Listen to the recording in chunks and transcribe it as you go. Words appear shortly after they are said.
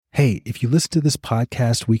Hey, if you listen to this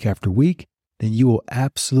podcast week after week, then you will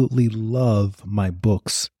absolutely love my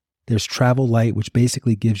books. There's Travel Light, which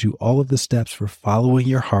basically gives you all of the steps for following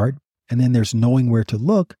your heart. And then there's Knowing Where to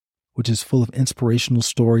Look, which is full of inspirational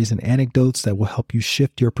stories and anecdotes that will help you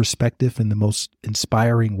shift your perspective in the most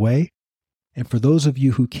inspiring way. And for those of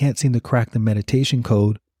you who can't seem to crack the meditation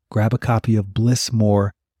code, grab a copy of Bliss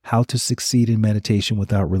More, How to Succeed in Meditation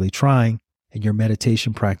Without Really Trying, and your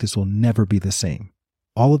meditation practice will never be the same.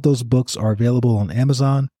 All of those books are available on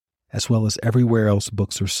Amazon, as well as everywhere else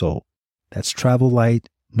books are sold. That's Travel Light,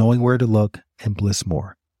 Knowing Where to Look, and Bliss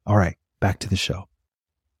More. All right, back to the show.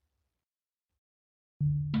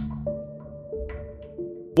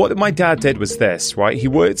 What my dad did was this, right? He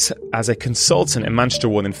worked as a consultant in Manchester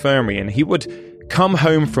Royal Infirmary, and he would come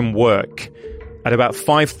home from work at about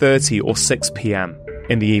 5:30 or 6 p.m.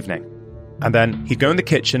 in the evening. And then he'd go in the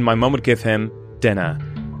kitchen, my mum would give him dinner.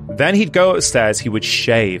 Then he'd go upstairs, he would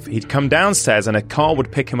shave. He'd come downstairs and a car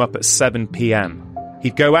would pick him up at 7 p.m.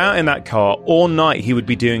 He'd go out in that car all night. He would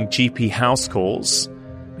be doing GP house calls,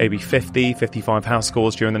 maybe 50, 55 house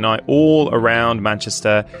calls during the night, all around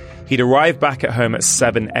Manchester. He'd arrive back at home at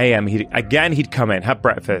 7 a.m. He'd come in, have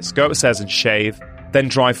breakfast, go upstairs and shave, then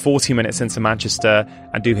drive 40 minutes into Manchester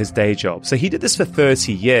and do his day job. So he did this for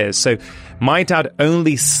 30 years. So my dad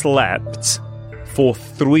only slept for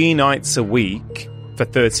 3 nights a week for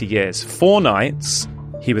 30 years. 4 nights,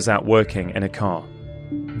 he was out working in a car.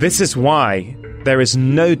 This is why there is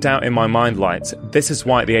no doubt in my mind, Light, this is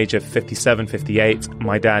why at the age of 57, 58,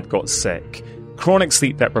 my dad got sick. Chronic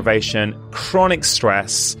sleep deprivation, chronic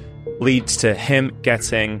stress leads to him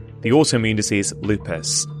getting the autoimmune disease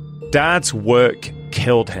lupus. Dad's work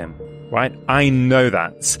killed him, right? I know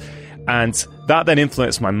that. And that then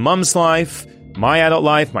influenced my mum's life, my adult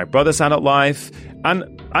life, my brother's adult life.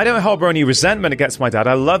 And I don't harbor any resentment against my dad.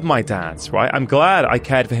 I love my dad, right? I'm glad I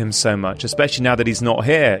cared for him so much, especially now that he's not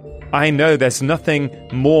here. I know there's nothing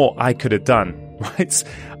more I could have done, right?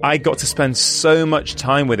 I got to spend so much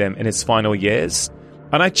time with him in his final years.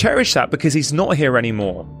 And I cherish that because he's not here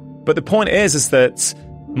anymore. But the point is that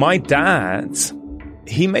my dad,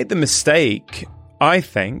 he made the mistake, I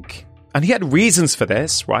think, and he had reasons for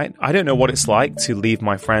this, right? I don't know what it's like to leave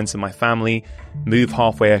my friends and my family, move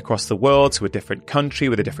halfway across the world to a different country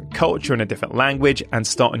with a different culture and a different language and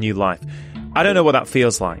start a new life. I don't know what that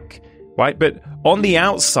feels like, right? But on the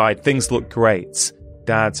outside, things look great.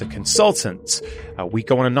 Dad's a consultant. We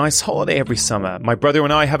go on a nice holiday every summer. My brother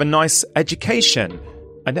and I have a nice education.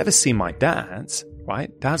 I never see my dad,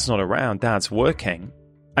 right? Dad's not around. Dad's working.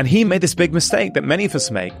 And he made this big mistake that many of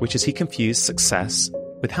us make, which is he confused success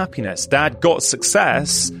with happiness. Dad got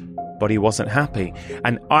success, but he wasn't happy.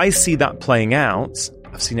 And I see that playing out.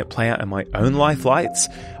 I've seen it play out in my own life, Lights.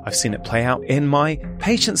 I've seen it play out in my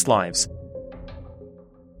patients' lives.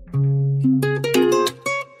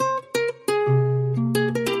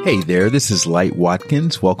 Hey there, this is Light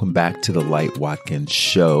Watkins. Welcome back to the Light Watkins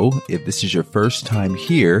Show. If this is your first time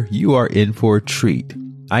here, you are in for a treat.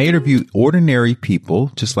 I interview ordinary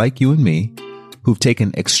people, just like you and me, who've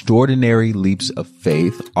taken extraordinary leaps of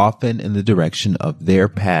faith, often in the direction of their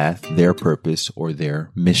path, their purpose, or their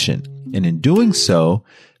mission. And in doing so,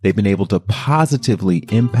 they've been able to positively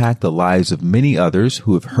impact the lives of many others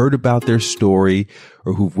who have heard about their story,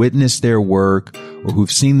 or who've witnessed their work, or who've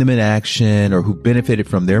seen them in action, or who've benefited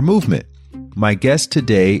from their movement. My guest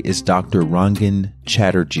today is Dr. Rangan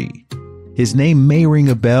Chatterjee. His name may ring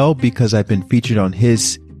a bell because I've been featured on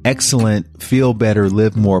his excellent Feel Better,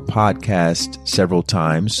 Live More podcast several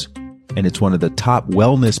times, and it's one of the top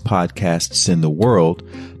wellness podcasts in the world.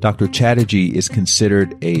 Dr. Chatterjee is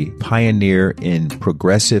considered a pioneer in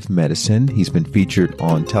progressive medicine. He's been featured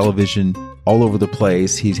on television all over the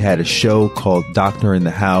place. He's had a show called Doctor in the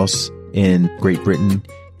House in Great Britain.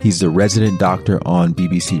 He's the resident doctor on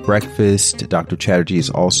BBC Breakfast. Dr. Chatterjee is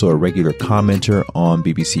also a regular commenter on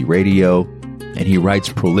BBC Radio, and he writes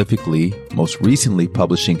prolifically, most recently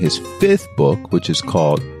publishing his 5th book, which is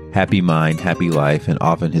called Happy Mind, Happy Life, and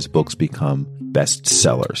often his books become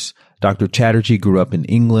bestsellers. Dr. Chatterjee grew up in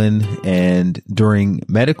England, and during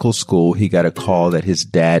medical school, he got a call that his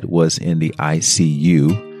dad was in the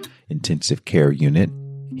ICU, intensive care unit.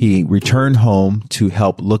 He returned home to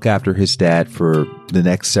help look after his dad for the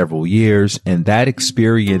next several years, and that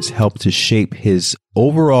experience helped to shape his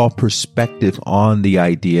overall perspective on the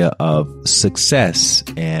idea of success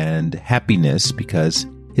and happiness, because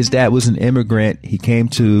his dad was an immigrant. He came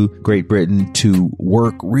to Great Britain to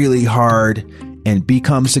work really hard and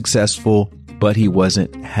become successful, but he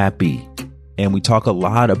wasn't happy. And we talk a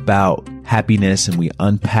lot about happiness, and we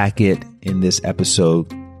unpack it in this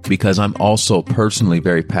episode, because I'm also personally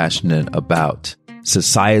very passionate about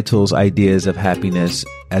societal's ideas of happiness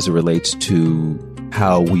as it relates to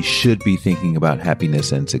how we should be thinking about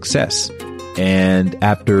happiness and success. And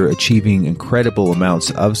after achieving incredible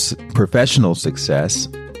amounts of professional success,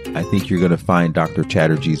 I think you're going to find Dr.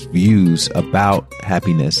 Chatterjee's views about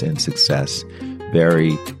happiness and success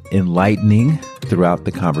very enlightening throughout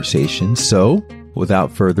the conversation. So,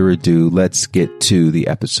 without further ado, let's get to the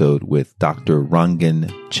episode with Dr.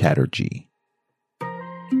 Rangan Chatterjee.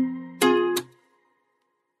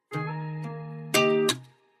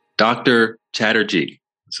 Dr. Chatterjee,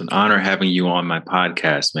 it's an honor having you on my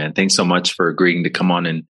podcast, man. Thanks so much for agreeing to come on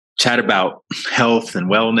and chat about health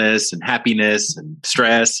and wellness and happiness and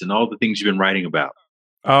stress and all the things you've been writing about.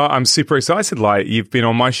 I'm super excited. Like, you've been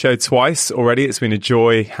on my show twice already. It's been a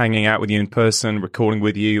joy hanging out with you in person, recording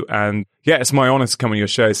with you. And yeah, it's my honor to come on your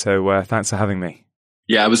show. So thanks for having me.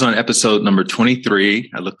 Yeah, I was on episode number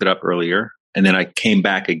 23. I looked it up earlier. And then I came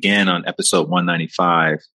back again on episode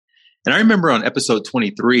 195. And I remember on episode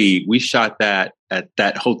 23, we shot that at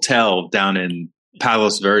that hotel down in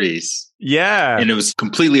Palos Verdes. Yeah. And it was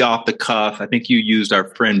completely off the cuff. I think you used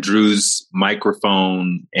our friend Drew's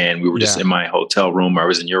microphone and we were just in my hotel room, or I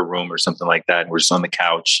was in your room or something like that. And we're just on the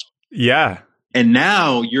couch. Yeah. And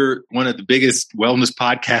now you're one of the biggest wellness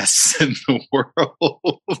podcasts in the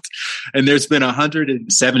world. And there's been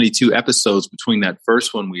 172 episodes between that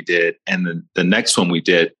first one we did and the next one we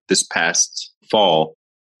did this past fall.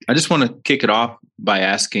 I just want to kick it off by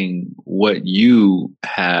asking what you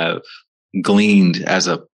have gleaned as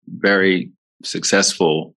a very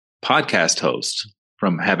successful podcast host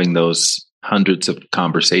from having those hundreds of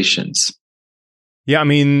conversations. Yeah, I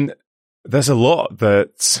mean, there's a lot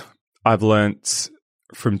that I've learned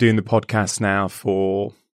from doing the podcast now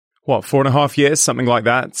for, 4.5 years, something like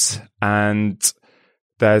that. And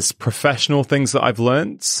there's professional things that I've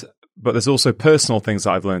learned, but there's also personal things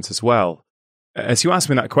that I've learned as well. As you asked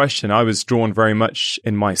me that question, I was drawn very much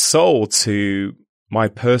in my soul to my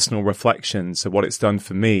personal reflections of what it's done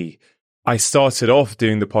for me. I started off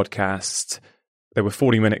doing the podcast. There were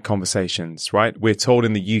 40-minute conversations, right? We're told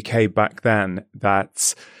in the UK back then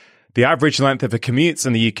that the average length of a commute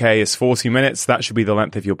in the UK is 40 minutes. That should be the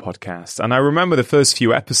length of your podcast. And I remember the first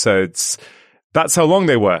few episodes, that's how long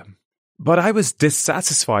they were. But I was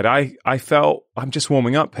dissatisfied. I felt I'm just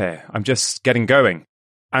warming up here. I'm just getting going.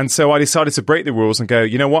 And so I decided to break the rules and go,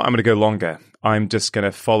 you know what? I'm going to go longer. I'm just going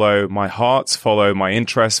to follow my heart, follow my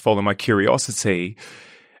interests, follow my curiosity.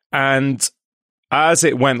 And as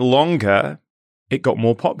it went longer, it got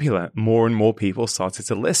more popular. More and more people started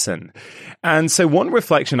to listen. And so one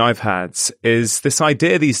reflection I've had is this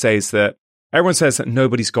idea these days that everyone says that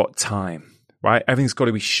nobody's got time, right? Everything's got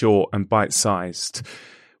to be short and bite-sized.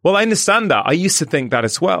 Well, I understand that. I used to think that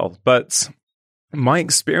as well. But my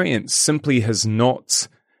experience simply has not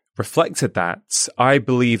reflected that. I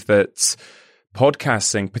believe that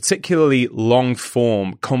podcasting, particularly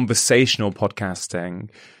long-form conversational podcasting,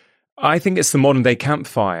 I think it's the modern day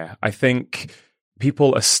campfire. I think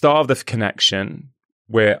people are starved of connection,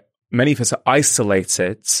 where many of us are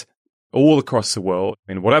isolated all across the world.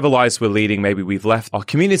 I mean, whatever lives we're leading, maybe we've left our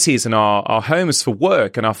communities and our homes for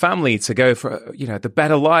work and our family to go for, the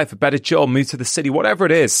better life, a better job, move to the city, whatever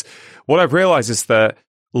it is. What I've realized is that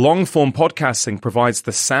long-form podcasting provides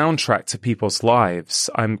the soundtrack to people's lives.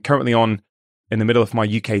 I'm currently in the middle of my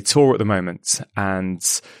UK tour at the moment, and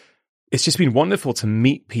it's just been wonderful to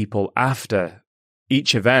meet people after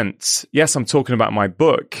each event. Yes, I'm talking about my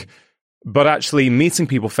book, but actually meeting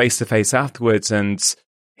people face-to-face afterwards and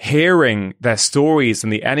hearing their stories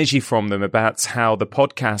and the energy from them about how the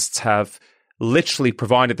podcasts have literally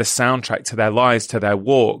provided the soundtrack to their lives, to their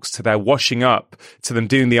walks, to their washing up, to them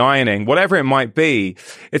doing the ironing, whatever it might be.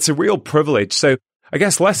 It's a real privilege. So I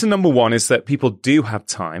guess lesson number one is that people do have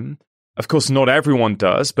time. Of course, not everyone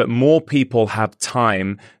does, but more people have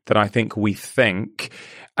time than I think we think.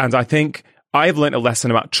 And I think I've learned a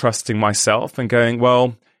lesson about trusting myself and going,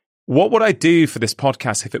 well, what would I do for this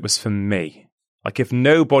podcast if it was for me? Like, if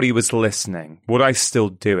nobody was listening, would I still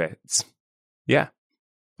do it? Yeah,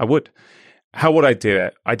 I would. How would I do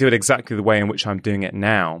it? I do it exactly the way in which I'm doing it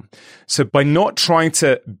now. So by not trying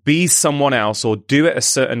to be someone else or do it a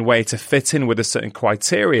certain way to fit in with a certain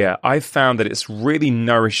criteria, I've found that it's really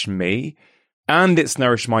nourished me and it's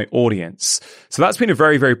nourished my audience. So that's been a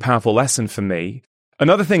very, very powerful lesson for me.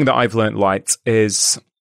 Another thing that I've learned, Light, is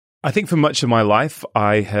I think for much of my life,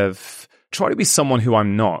 I have tried to be someone who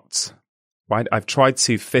I'm not, right? I've tried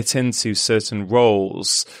to fit into certain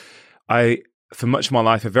roles. For much of my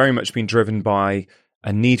life, I've very much been driven by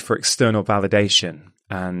a need for external validation.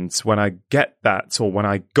 And when I get that, or when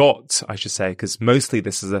I got, I should say, because mostly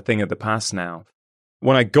this is a thing of the past now,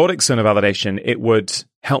 when I got external validation, it would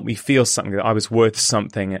help me feel something, that I was worth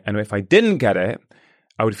something. And if I didn't get it,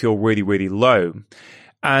 I would feel really, really low.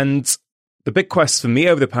 And the big quest for me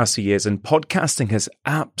over the past few years, and podcasting has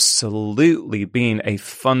absolutely been a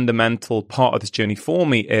fundamental part of this journey for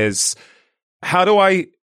me, is how do I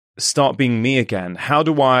start being me again? How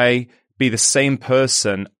do I be the same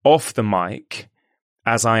person off the mic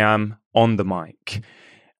as I am on the mic?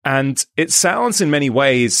 And it sounds in many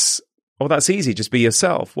ways, oh, that's easy, just be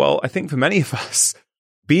yourself. Well, I think for many of us,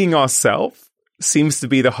 being ourselves seems to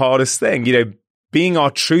be the hardest thing. Being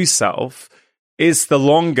our true self is the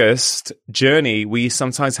longest journey we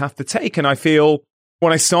sometimes have to take. And I feel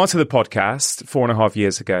when I started the podcast 4.5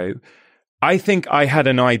 years ago, I think I had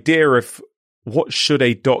an idea of what should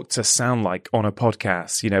a doctor sound like on a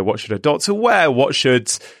podcast? What should a doctor wear?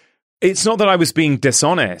 It's not that I was being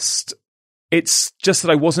dishonest. It's just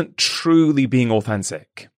that I wasn't truly being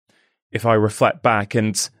authentic. If I reflect back,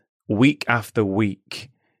 and week after week,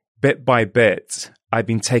 bit by bit, I've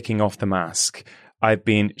been taking off the mask. I've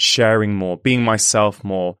been sharing more, being myself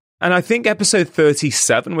more. And I think episode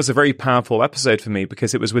 37 was a very powerful episode for me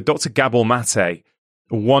because it was with Dr. Gabor Mate, a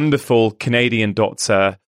wonderful Canadian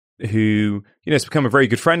doctor who, has become a very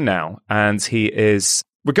good friend now. And he is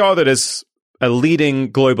regarded as a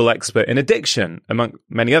leading global expert in addiction, among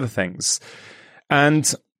many other things.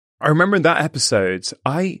 And I remember in that episode,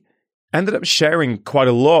 I ended up sharing quite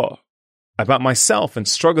a lot about myself and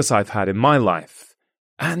struggles I've had in my life.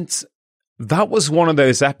 And that was one of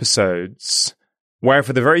those episodes where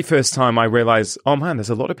for the very first time I realized, oh man, there's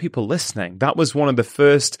a lot of people listening. That was one of the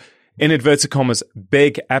first, in inverted commas,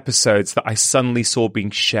 big episodes that I suddenly saw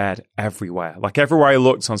being shared everywhere. Like everywhere I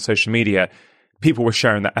looked on social media, people were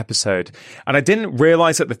sharing that episode. And I didn't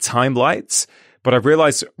realize at the time, Lights, but I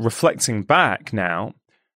realized reflecting back now,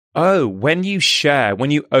 oh, when you share, when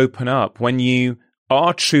you open up, when you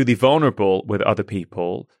are truly vulnerable with other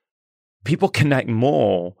people, people connect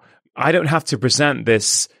more. I don't have to present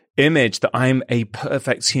this image that I'm a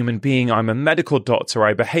perfect human being. I'm a medical doctor.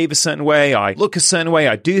 I behave a certain way. I look a certain way.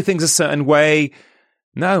 I do things a certain way.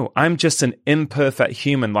 No, I'm just an imperfect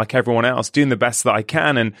human like everyone else, doing the best that I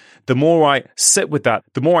can. And the more I sit with that,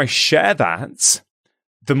 the more I share that,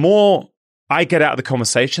 the more I get out of the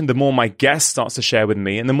conversation, the more my guest starts to share with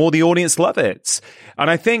me, and the more the audience love it. And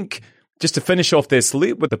I think, just to finish off this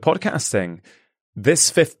loop with the podcasting,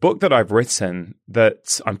 this 5th book that I've written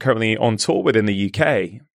that I'm currently on tour with in the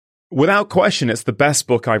UK, without question, it's the best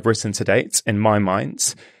book I've written to date in my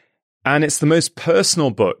mind. And it's the most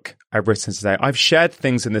personal book I've written today. I've shared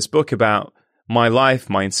things in this book about my life,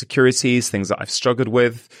 my insecurities, things that I've struggled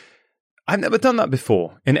with. I've never done that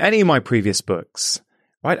before in any of my previous books,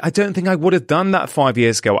 right? I don't think I would have done that 5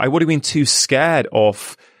 years ago. I would have been too scared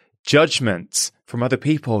of judgment from other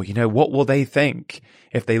people. What will they think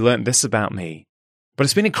if they learned this about me? But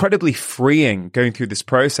it's been incredibly freeing going through this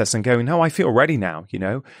process and going, no, I feel ready now.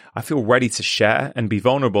 I feel ready to share and be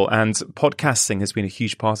vulnerable. And podcasting has been a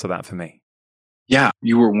huge part of that for me. Yeah,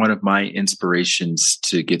 you were one of my inspirations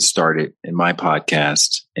to get started in my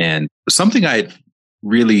podcast. And something I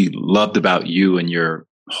really loved about you and your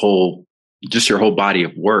whole body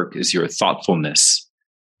of work is your thoughtfulness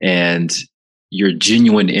and your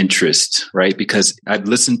genuine interest, right? Because I've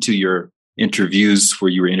listened to your interviews where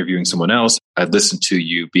you were interviewing someone else. I've listened to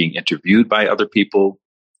you being interviewed by other people.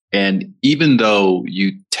 And even though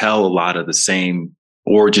you tell a lot of the same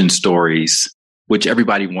origin stories, which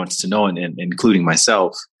everybody wants to know, and including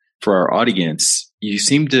myself, for our audience, you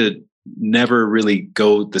seem to never really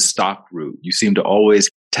go the stock route. You seem to always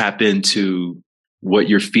tap into what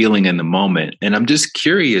you're feeling in the moment. And I'm just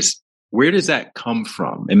curious, where does that come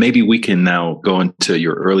from? And maybe we can now go into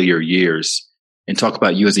your earlier years and talk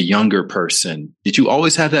about you as a younger person. Did you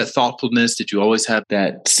always have that thoughtfulness? Did you always have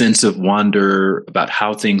that sense of wonder about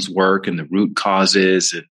how things work and the root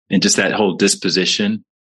causes and just that whole disposition?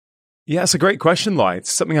 Yeah, it's a great question, Light.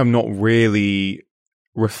 It's something I'm not really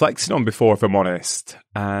reflected on before, if I'm honest.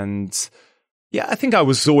 And yeah, I think I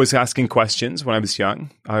was always asking questions when I was young.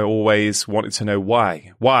 I always wanted to know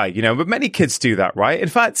why, but many kids do that, right? In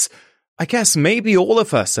fact, I guess maybe all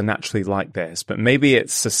of us are naturally like this, but maybe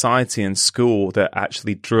it's society and school that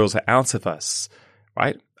actually drills it out of us,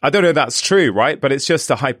 right? I don't know if that's true, right? But it's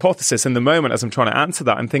just a hypothesis in the moment as I'm trying to answer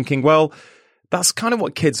that. I'm thinking, well, that's kind of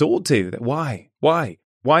what kids all do. Why? Why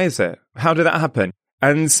is it? How did that happen?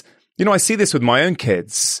 And, I see this with my own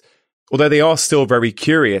kids, although they are still very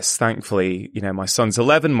curious, thankfully. My son's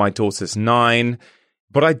 11, my daughter's 9,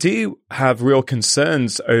 but I do have real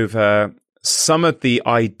concerns over some of the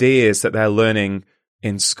ideas that they're learning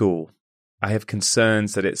in school. I have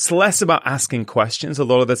concerns that it's less about asking questions a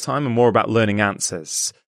lot of the time and more about learning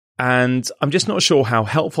answers. And I'm just not sure how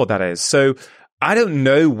helpful that is. So I don't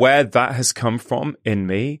know where that has come from in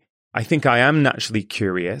me. I think I am naturally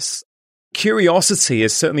curious. Curiosity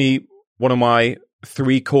is certainly one of my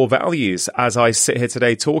 3 core values as I sit here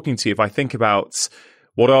today talking to you. If I think about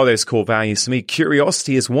what are those core values to me,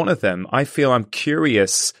 curiosity is one of them. I feel I'm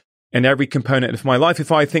curious in every component of my life.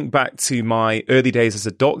 If I think back to my early days as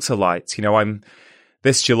a doctor,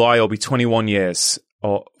 this July, I'll be 21 years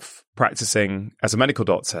of practicing as a medical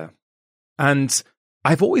doctor. And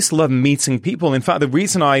I've always loved meeting people. In fact, the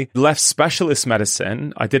reason I left specialist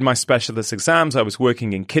medicine, I did my specialist exams, I was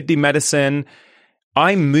working in kidney medicine.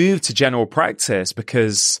 I moved to general practice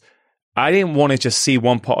because I didn't want to just see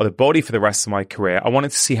one part of the body for the rest of my career. I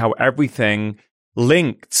wanted to see how everything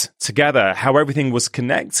linked together, how everything was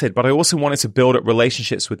connected, but I also wanted to build up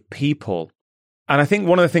relationships with people. And I think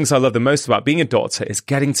one of the things I love the most about being a doctor is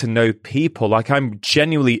getting to know people. I'm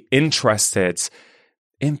genuinely interested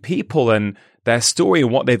in people and their story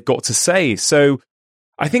and what they've got to say. So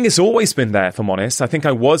I think it's always been there, if I'm honest. I think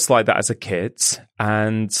I was like that as a kid.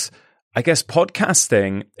 And I guess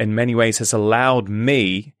podcasting in many ways has allowed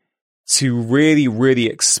me to really, really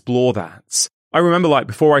explore that. I remember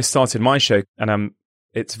before I started my show, and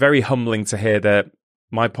it's very humbling to hear that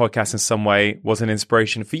my podcast in some way was an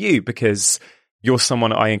inspiration for you because you're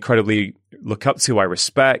someone I incredibly look up to, I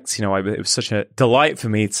respect. It was such a delight for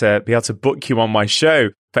me to be able to book you on my show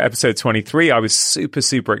for episode 23. I was super,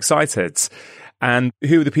 super excited. And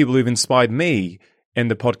who are the people who've inspired me in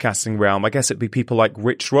the podcasting realm? I guess it'd be people like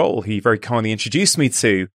Rich Roll, who he very kindly introduced me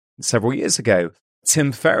to several years ago.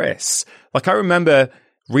 Tim Ferriss. I remember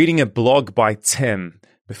reading a blog by Tim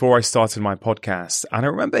before I started my podcast. And I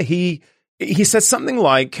remember he said something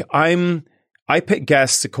like, I pick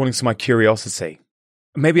guests according to my curiosity.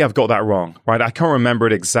 Maybe I've got that wrong, right? I can't remember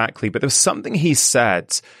it exactly, but there was something he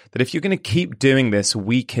said that if you're going to keep doing this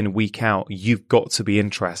week in, week out, you've got to be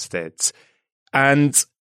interested. And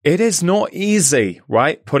it is not easy,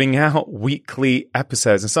 right? Putting out weekly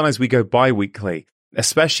episodes. And sometimes we go bi-weekly,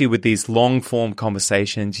 especially with these long form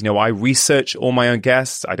conversations. I research all my own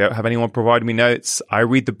guests. I don't have anyone providing me notes. I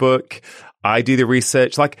read the book. I do the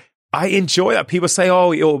research. I enjoy that. People say,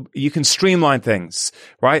 you can streamline things,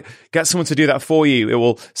 right? Get someone to do that for you. It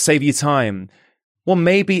will save you time. Well,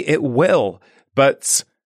 maybe it will, but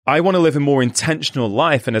I want to live a more intentional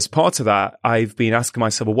life. And as part of that, I've been asking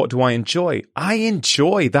myself, well, what do I enjoy? I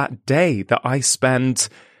enjoy that day that I spend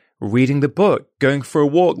reading the book, going for a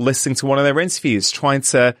walk, listening to one of their interviews, trying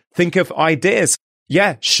to think of ideas.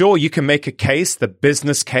 Yeah, sure, you can make a case. The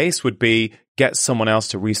business case would be get someone else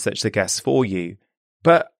to research the guests for you.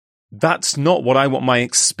 But that's not what I want my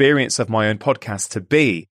experience of my own podcast to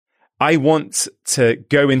be. I want to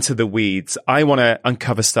go into the weeds. I want to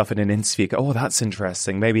uncover stuff in an interview. Go, that's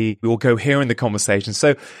interesting. Maybe we'll go here in the conversation.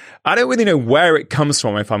 So I don't really know where it comes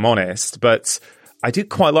from, if I'm honest, but I do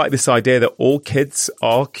quite like this idea that all kids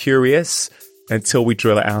are curious until we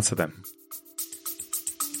drill it out of them.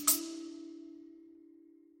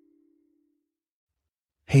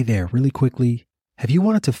 Hey there, really quickly. Have you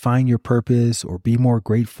wanted to find your purpose or be more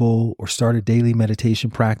grateful or start a daily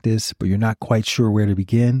meditation practice, but you're not quite sure where to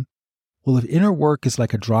begin? Well, if inner work is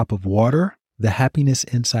like a drop of water,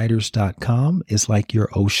 thehappinessinsiders.com is like your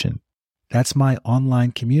ocean. That's my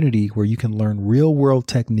online community where you can learn real-world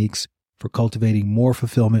techniques for cultivating more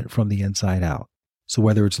fulfillment from the inside out. So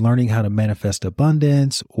whether it's learning how to manifest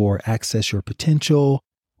abundance or access your potential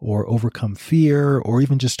or overcome fear or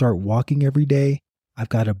even just start walking every day, I've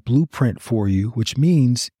got a blueprint for you, which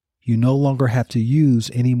means you no longer have to use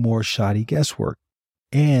any more shoddy guesswork.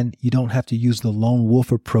 And you don't have to use the lone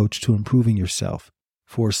wolf approach to improving yourself.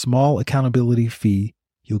 For a small accountability fee,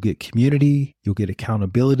 you'll get community, you'll get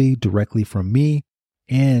accountability directly from me,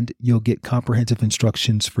 and you'll get comprehensive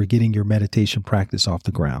instructions for getting your meditation practice off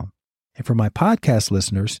the ground. And for my podcast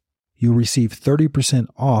listeners, you'll receive 30%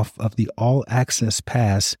 off of the All Access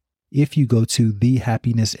Pass if you go to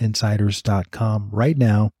thehappinessinsiders.com right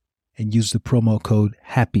now and use the promo code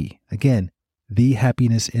HAPPY. Again,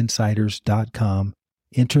 thehappinessinsiders.com.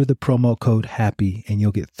 Enter the promo code HAPPY and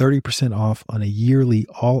you'll get 30% off on a yearly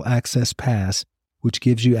All Access Pass, which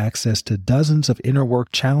gives you access to dozens of inner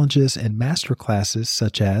work challenges and masterclasses,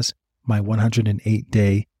 such as my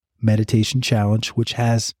 108-day meditation challenge, which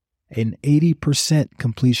has an 80%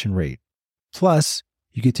 completion rate. Plus,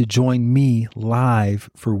 you get to join me live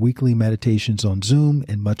for weekly meditations on Zoom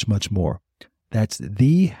and much, much more. That's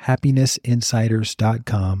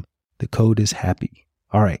thehappinessinsiders.com. The code is HAPPY.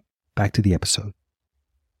 All right, back to the episode.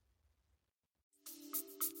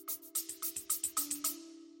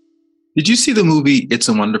 Did you see the movie It's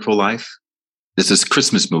a Wonderful Life? It's this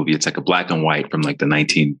Christmas movie. It's like a black and white from like the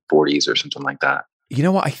 1940s or something like that. You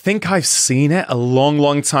know what? I think I've seen it a long,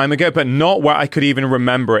 long time ago, but not where I could even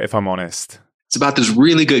remember it, if I'm honest. It's about this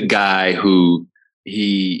really good guy who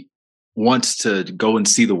he wants to go and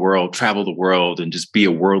see the world, travel the world, and just be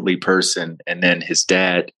a worldly person. And then his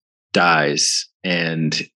dad dies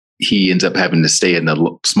and he ends up having to stay in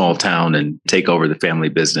the small town and take over the family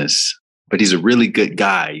business. But he's a really good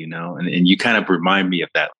guy, you know, and you kind of remind me of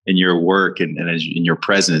that in your work and as in your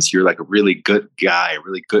presence. You're like a really good guy, a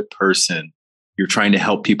really good person. You're trying to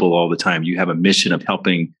help people all the time. You have a mission of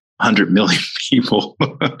helping 100 million people.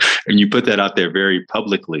 And you put that out there very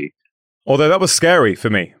publicly. Although that was scary for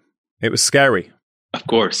me. It was scary. Of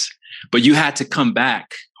course. But you had to come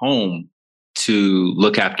back home to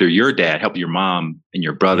look after your dad, help your mom and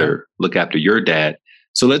your brother look after your dad.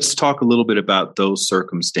 So let's talk a little bit about those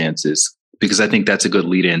circumstances, because I think that's a good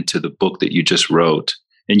lead into the book that you just wrote.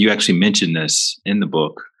 And you actually mentioned this in the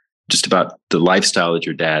book, just about the lifestyle that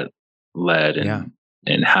your dad led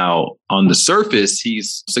and how on the surface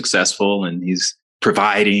he's successful and he's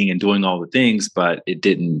providing and doing all the things, but it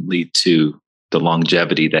didn't lead to the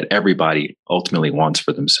longevity that everybody ultimately wants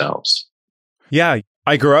for themselves. Yeah,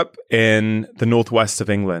 I grew up in the northwest of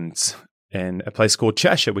England in a place called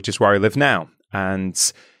Cheshire, which is where I live now.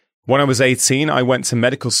 And when I was 18, I went to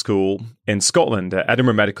medical school in Scotland, at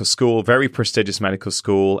Edinburgh Medical School, very prestigious medical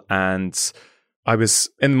school. And I was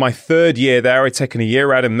in my third year there. I'd taken a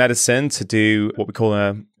year out of medicine to do what we call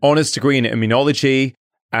an honours degree in immunology.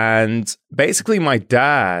 And basically my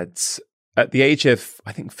dad, at the age of,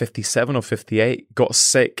 I think, 57 or 58, got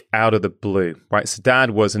sick out of the blue, right? So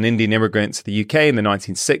dad was an Indian immigrant to the UK in the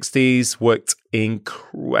 1960s, worked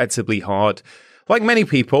incredibly hard. Like many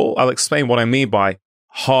people, I'll explain what I mean by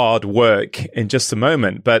hard work in just a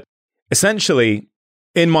moment. But essentially,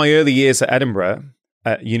 in my early years at Edinburgh,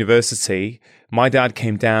 at university, my dad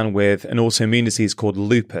came down with an autoimmune disease called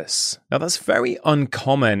lupus. Now, that's very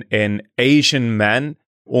uncommon in Asian men,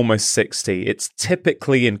 almost 60. It's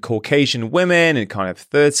typically in Caucasian women in kind of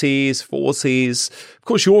 30s, 40s. Of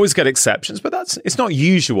course, you always get exceptions, but it's not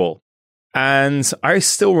usual. And I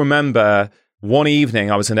still remember one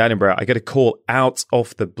evening I was in Edinburgh, I get a call out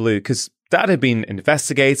of the blue because dad had been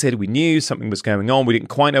investigated. We knew something was going on. We didn't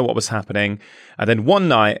quite know what was happening. And then one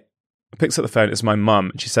night, I picked up the phone. It was my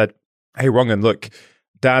mum. And she said, "Hey, Rangan, look,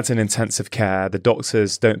 dad's in intensive care. The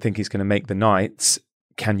doctors don't think he's going to make the night.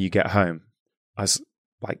 Can you get home?" I was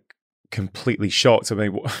like completely shocked. I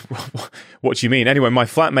mean, what do you mean? Anyway, my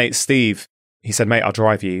flatmate, Steve, he said, "Mate, I'll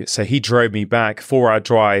drive you." So he drove me back, 4-hour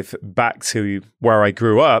drive back to where I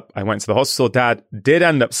grew up. I went to the hospital. Dad did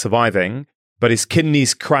end up surviving, but his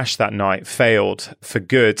kidneys crashed that night, failed for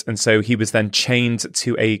good. And so he was then chained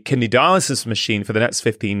to a kidney dialysis machine for the next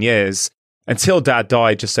 15 years until dad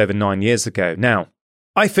died just over 9 years ago. Now,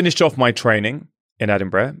 I finished off my training in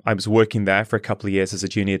Edinburgh. I was working there for a couple of years as a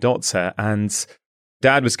junior doctor, and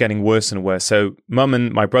dad was getting worse and worse. So mum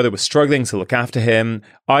and my brother were struggling to look after him.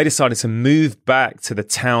 I decided to move back to the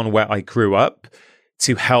town where I grew up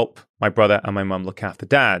to help my brother and my mum look after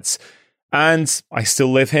dads. And I still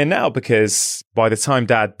live here now because by the time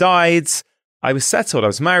dad died, I was settled. I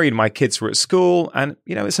was married. My kids were at school. And,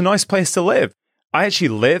 you know, it's a nice place to live. I actually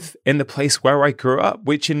live in the place where I grew up,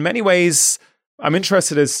 which in many ways, I'm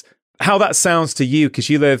interested as how that sounds to you, because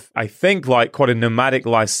you live, I think, like quite a nomadic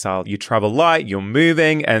lifestyle. You travel light, you're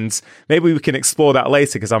moving, and maybe we can explore that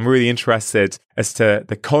later because I'm really interested as to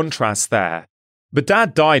the contrast there. But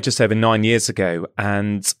dad died just over 9 years ago,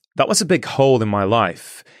 and that was a big hole in my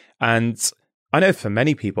life. And I know for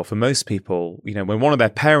many people, for most people, you know, when one of their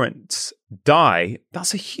parents die,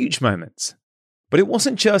 that's a huge moment. But it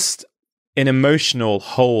wasn't just an emotional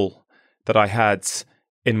hole that I had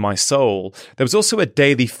in my soul. There was also a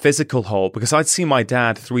daily physical hole because I'd see my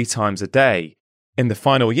dad 3 times a day. In the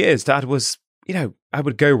final years, dad was, you know, I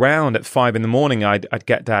would go round at 5 a.m. I'd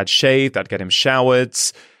get dad shaved, I'd get him showered.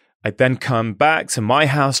 I'd then come back to my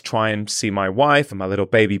house, try and see my wife and my little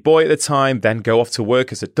baby boy at the time, then go off to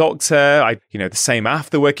work as a doctor. The same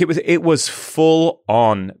after work. It was full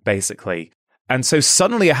on, basically. And so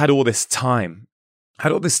suddenly I had all this time. I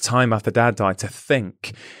had all this time after dad died to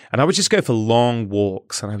think. And I would just go for long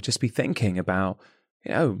walks and I would just be thinking about,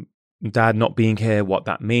 you know, dad not being here, what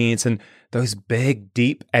that means. And those big,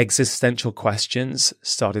 deep existential questions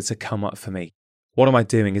started to come up for me. What am I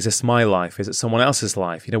doing? Is this my life? Is it someone else's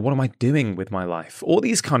life? You know, what am I doing with my life? All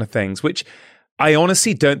these kind of things, which I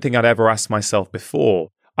honestly don't think I'd ever asked myself before.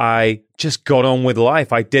 I just got on with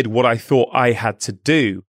life. I did what I thought I had to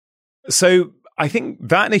do. So I think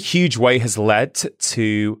that in a huge way has led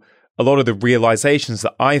to a lot of the realizations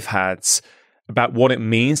that I've had about what it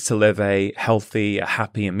means to live a healthy, a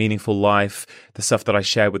happy and meaningful life, the stuff that I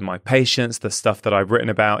share with my patients, the stuff that I've written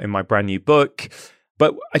about in my brand new book.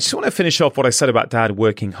 But I just want to finish off what I said about Dad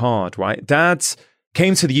working hard, right? Dad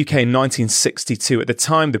came to the UK in 1962. At the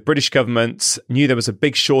time, the British government knew there was a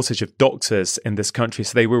big shortage of doctors in this country,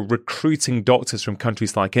 so they were recruiting doctors from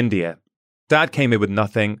countries like India. Dad came in with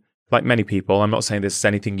nothing, like many people. I'm not saying this is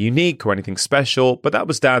anything unique or anything special, but that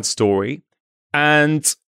was Dad's story.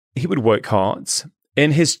 And he would work hard.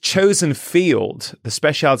 In his chosen field, the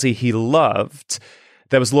specialty he loved,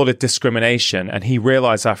 there was a lot of discrimination, and he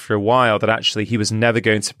realized after a while that actually he was never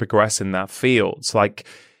going to progress in that field. Like,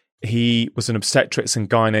 he was an obstetrics and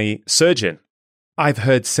gynae surgeon. I've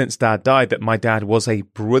heard since Dad died that my dad was a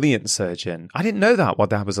brilliant surgeon. I didn't know that while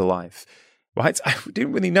Dad was alive, right? I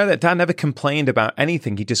didn't really know that. Dad never complained about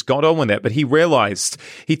anything. He just got on with it. But he realized,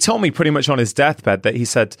 he told me pretty much on his deathbed that he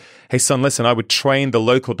said, hey, son, listen, I would train the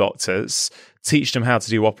local doctors, teach them how to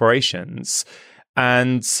do operations.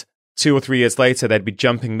 And 2 or 3 years later, they'd be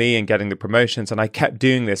jumping me and getting the promotions. And I kept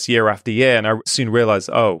doing this year after year. And I soon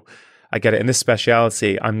realized, oh, I get it. In this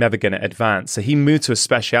specialty, I'm never going to advance. So he moved to a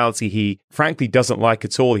specialty he frankly doesn't like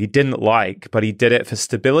at all. He didn't like, but he did it for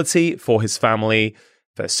stability, for his family,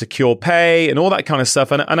 for secure pay and all that kind of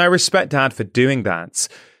stuff. And I respect Dad for doing that.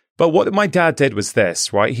 But what my dad did was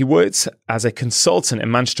this, right? He worked as a consultant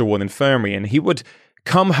in Manchester Ward Infirmary, and he would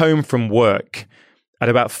come home from work at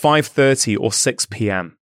about 5:30 or 6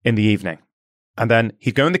 p.m. in the evening. And then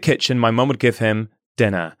he'd go in the kitchen. My mum would give him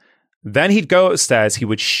dinner. Then he'd go upstairs, he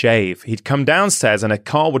would shave. He'd come downstairs and a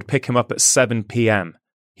car would pick him up at 7 p.m.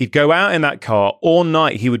 He'd go out in that car all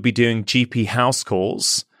night. He would be doing GP house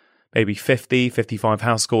calls, maybe 50, 55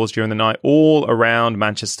 house calls during the night, all around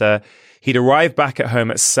Manchester. He'd arrive back at home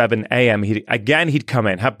at 7 a.m. He'd come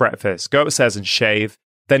in, have breakfast, go upstairs and shave,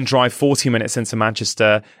 then drive 40 minutes into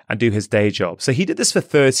Manchester and do his day job. So he did this for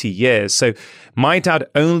 30 years. So my dad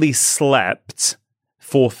only slept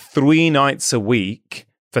for 3 nights a week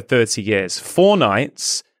for 30 years. 4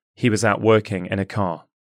 nights, he was out working in a car.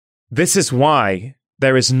 This is why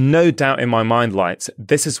there is no doubt in my mind, Light,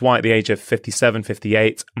 this is why at the age of 57,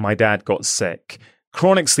 58, my dad got sick.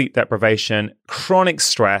 Chronic sleep deprivation, chronic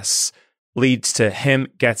stress leads to him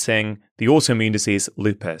getting the autoimmune disease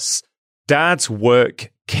lupus. Dad's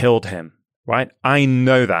work killed him, right? I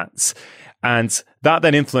know that. And that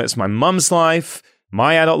then influenced my mum's life,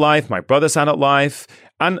 my adult life, my brother's adult life.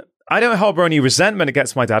 And I don't harbor any resentment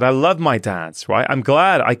against my dad. I love my dad, right? I'm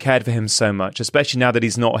glad I cared for him so much, especially now that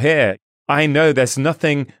he's not here. I know there's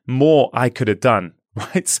nothing more I could have done,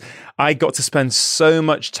 right? I got to spend so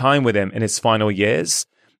much time with him in his final years.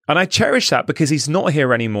 And I cherish that because he's not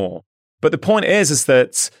here anymore. But the point is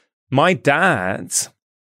that my dad,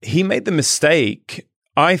 he made the mistake,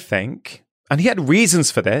 I think, and he had reasons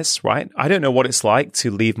for this, right? I don't know what it's like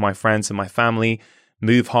to leave my friends and my family,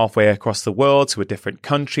 move halfway across the world to a different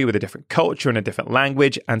country with a different culture and a different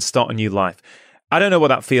language and start a new life. I don't know what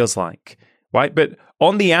that feels like, right? But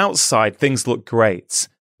on the outside, things look great.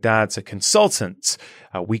 Dad's a consultant.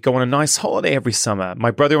 We go on a nice holiday every summer. My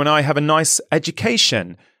brother and I have a nice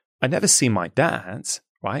education. I never see my dad,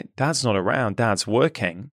 right? Dad's not around. Dad's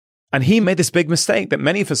working. And he made this big mistake that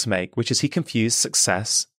many of us make, which is he confused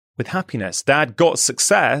success with happiness. Dad got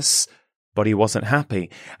success, but he wasn't happy.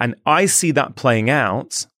 And I see that playing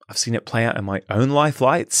out. I've seen it play out in my own life,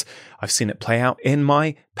 Lights. I've seen it play out in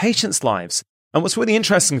my patients' lives. And what's really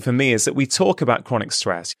interesting for me is that we talk about chronic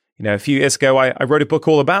stress. You know, a few years ago, I wrote a book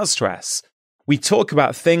all about stress. We talk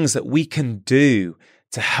about things that we can do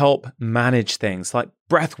to help manage things like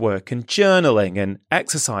breath work and journaling and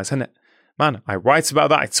exercise. And man, I write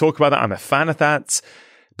about that. I talk about that. I'm a fan of that.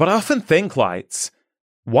 But I often think, Lights,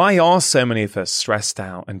 why are so many of us stressed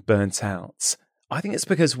out and burnt out? I think it's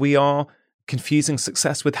because we are confusing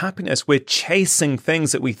success with happiness. We're chasing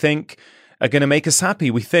things that we think are going to make us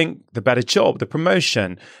happy. We think the better job, the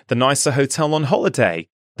promotion, the nicer hotel on holiday,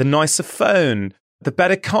 the nicer phone, the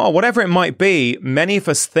better car, whatever it might be. Many of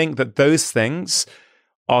us think that those things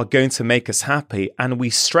are going to make us happy, and we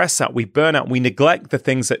stress out, we burn out, we neglect the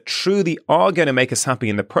things that truly are going to make us happy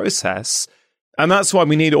in the process. And that's why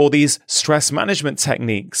we need all these stress management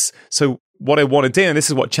techniques. So what I want to do, and this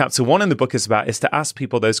is what chapter 1 in the book is about, is to ask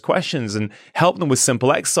people those questions and help them with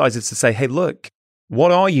simple exercises to say, hey, look,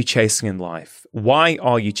 what are you chasing in life? Why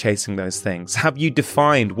are you chasing those things? Have you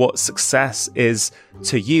defined what success is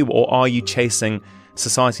to you, or are you chasing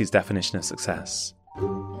society's definition of success?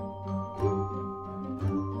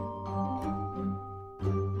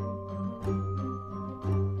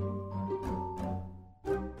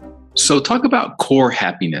 So So talk about core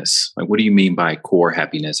happiness. Like, what do you mean by core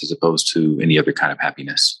happiness as opposed to any other kind of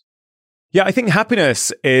happiness? Yeah, I think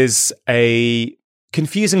happiness is a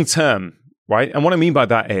confusing term, right? And what I mean by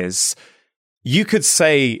that is you could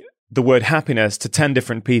say the word happiness to 10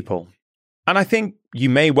 different people. And I think you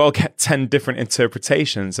may well get 10 different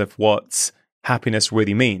interpretations of what happiness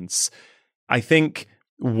really means. I think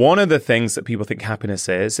one of the things that people think happiness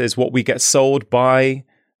is what we get sold by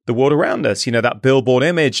the world around us. You know, that billboard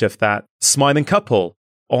image of that smiling couple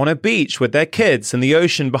on a beach with their kids and the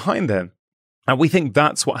ocean behind them. And we think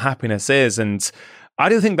that's what happiness is. And I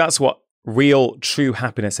don't think that's what real, true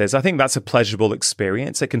happiness is. I think that's a pleasurable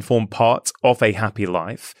experience. It can form part of a happy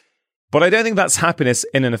life. But I don't think that's happiness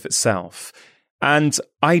in and of itself. And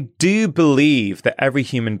I do believe that every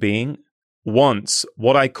human being wants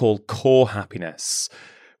what I call core happiness,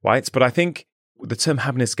 right? But I think the term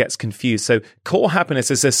happiness gets confused. So core happiness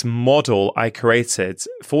is this model I created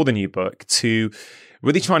for the new book to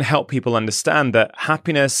really try and help people understand that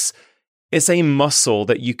happiness is a muscle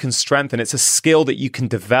that you can strengthen. It's a skill that you can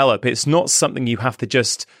develop. It's not something you have to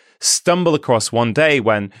just stumble across one day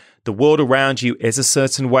when the world around you is a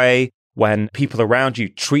certain way, when people around you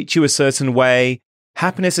treat you a certain way.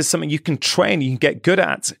 Happiness is something you can train, you can get good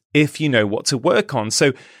at if you know what to work on.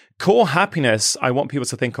 So core happiness, I want people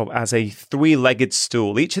to think of as a three-legged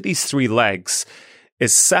stool. Each of these three legs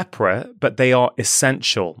is separate, but they are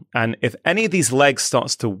essential. And if any of these legs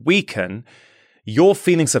starts to weaken, your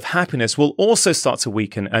feelings of happiness will also start to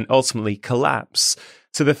weaken and ultimately collapse.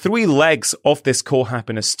 So the three legs of this core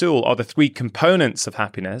happiness stool are the three components of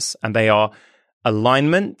happiness, and they are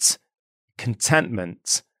alignment,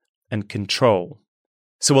 contentment, and control.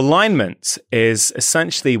 So alignment is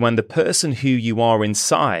essentially when the person who you are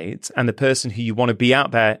inside and the person who you want to be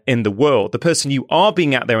out there in the world, the person you are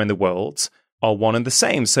being out there in the world, are one and the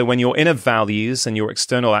same. So when your inner values and your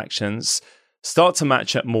external actions start to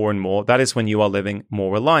match up more and more, that is when you are living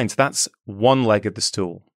more aligned. That's one leg of the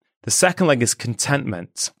stool. The second leg is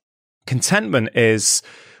contentment. Contentment is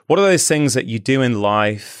what are those things that you do in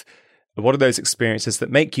life? What are those experiences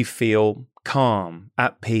that make you feel calm,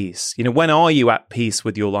 at peace? You know, when are you at peace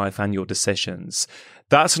with your life and your decisions?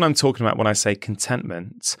 That's what I'm talking about when I say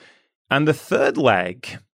contentment. And the third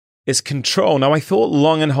leg is control. Now, I thought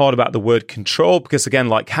long and hard about the word control because, again,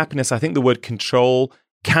 like happiness, I think the word control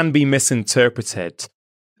can be misinterpreted.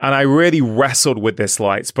 And I really wrestled with this,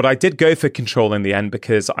 Lights, but I did go for control in the end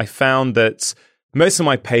because I found that most of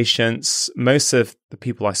my patients, most of the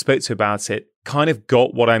people I spoke to about it, kind of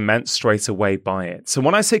got what I meant straight away by it. So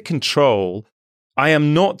when I say control, I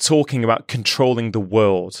am not talking about controlling the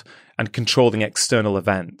world and controlling external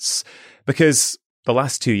events, because the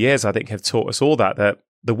last 2 years, I think, have taught us all that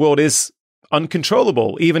the world is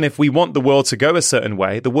uncontrollable. Even if we want the world to go a certain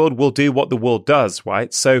way, the world will do what the world does,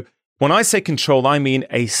 right? So when I say control, I mean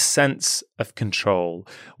a sense of control.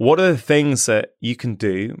 What are the things that you can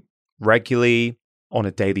do regularly, on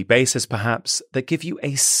a daily basis perhaps, that give you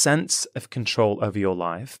a sense of control over your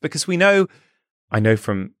life? Because I know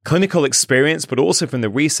from clinical experience, but also from the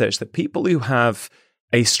research, that people who have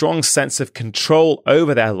a strong sense of control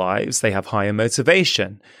over their lives, they have higher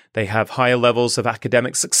motivation, they have higher levels of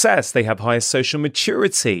academic success, they have higher social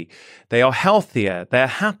maturity, they are healthier, they're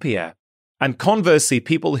happier. And conversely,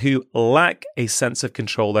 people who lack a sense of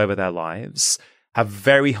control over their lives have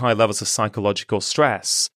very high levels of psychological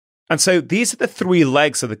stress. And so these are the three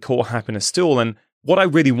legs of the core happiness stool. And what I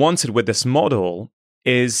really wanted with this model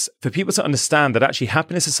is for people to understand that actually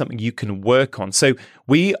happiness is something you can work on. So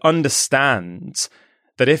we understand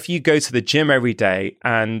that if you go to the gym every day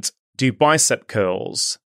and do bicep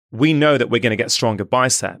curls, we know that we're going to get stronger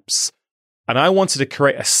biceps. And I wanted to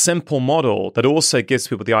create a simple model that also gives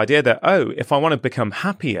people the idea that, oh, if I want to become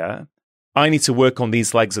happier, I need to work on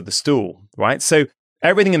these legs of the stool, right? So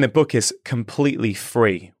everything in the book is completely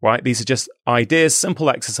free, right? These are just ideas, simple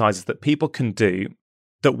exercises that people can do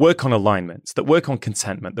that work on alignment, that work on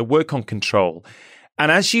contentment, that work on control.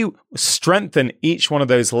 And as you strengthen each one of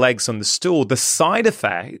those legs on the stool, the side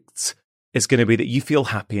effect is going to be that you feel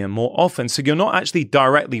happier more often. So you're not actually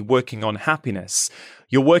directly working on happiness.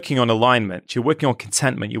 You're working on alignment. You're working on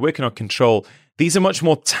contentment. You're working on control. These are much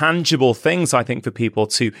more tangible things, I think, for people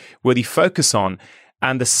to really focus on.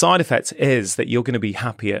 And the side effect is that you're going to be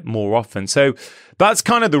happier more often. So that's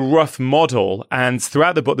kind of the rough model. And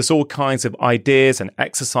throughout the book, there's all kinds of ideas and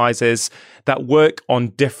exercises that work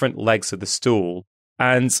on different legs of the stool.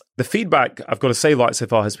 And the feedback, I've got to say, so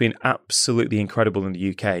far has been absolutely incredible in the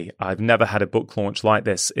UK. I've never had a book launch like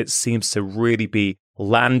this. It seems to really be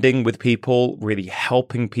landing with people, really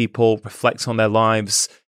helping people reflect on their lives.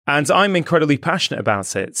 And I'm incredibly passionate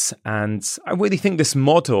about it. And I really think this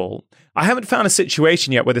model, I haven't found a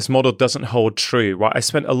situation yet where this model doesn't hold true, right? I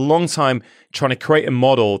spent a long time trying to create a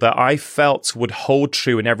model that I felt would hold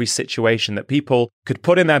true in every situation, that people could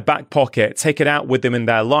put in their back pocket, take it out with them in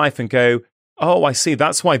their life and go, oh, I see.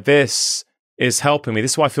 That's why this is helping me.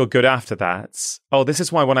 This is why I feel good after that. Oh, this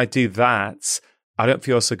is why when I do that, I don't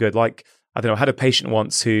feel so good. Like, I don't know, I had a patient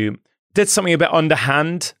once who did something a bit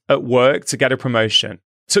underhand at work to get a promotion,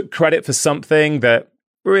 took credit for something that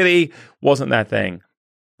really wasn't their thing.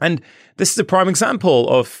 And this is a prime example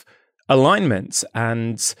of alignment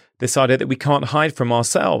and this idea that we can't hide from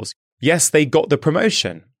ourselves. Yes, they got the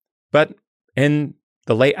promotion, but in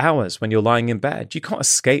the late hours when you're lying in bed, you can't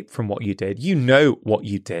escape from what you did. You know what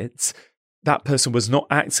you did. That person was not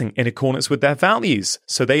acting in accordance with their values.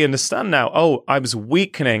 So they understand now, oh, I was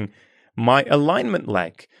weakening my alignment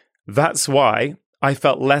leg. That's why I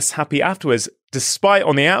felt less happy afterwards, despite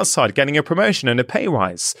on the outside getting a promotion and a pay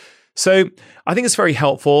rise. So I think it's very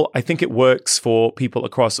helpful. I think it works for people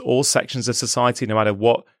across all sections of society, no matter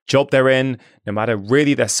what job they're in, no matter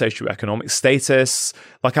really their socioeconomic status.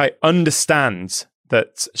 Like, I understand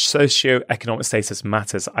that socioeconomic status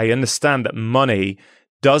matters. I understand that money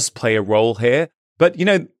does play a role here. But,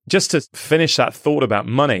 just to finish that thought about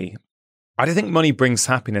money, I don't think money brings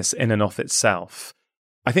happiness in and of itself.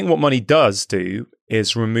 I think what money does do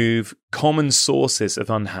is remove common sources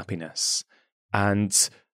of unhappiness. And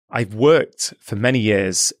I've worked for many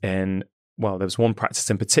years there was one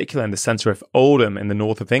practice in particular in the centre of Oldham in the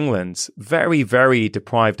north of England, very, very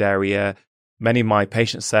deprived area. Many of my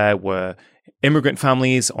patients there were immigrant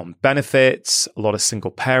families on benefits, a lot of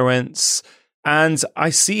single parents. And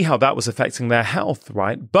I see how that was affecting their health,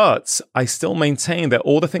 right? But I still maintain that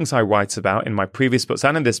all the things I write about in my previous books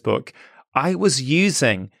and in this book, I was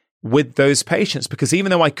using with those patients, because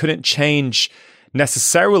even though I couldn't change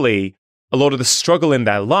necessarily a lot of the struggle in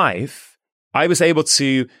their life, I was able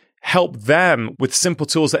to help them with simple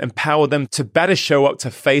tools that empower them to better show up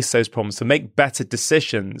to face those problems, to make better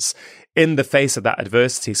decisions in the face of that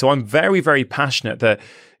adversity. So I'm very, very passionate that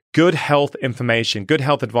good health information, good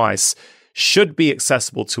health advice should be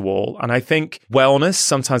accessible to all. And I think wellness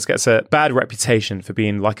sometimes gets a bad reputation for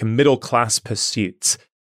being like a middle-class pursuit.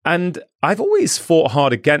 And I've always fought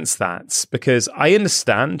hard against that because I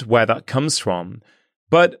understand where that comes from.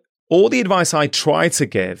 But all the advice I try to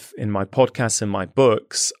give in my podcasts and my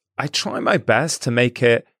books, I try my best to make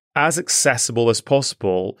it as accessible as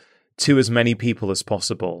possible to as many people as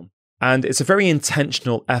possible. And it's a very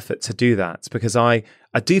intentional effort to do that because I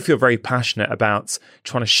do feel very passionate about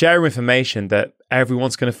trying to share information that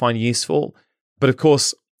everyone's going to find useful. But of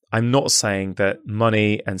course, I'm not saying that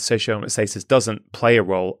money and socioeconomic status doesn't play a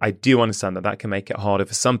role. I do understand that can make it harder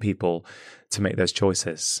for some people to make those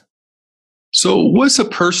choices. So what's a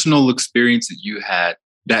personal experience that you had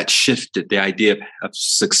that shifted the idea of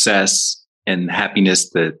success and happiness,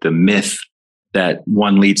 the myth that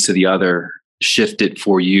one leads to the other, shifted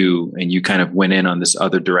for you and you kind of went in on this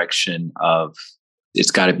other direction of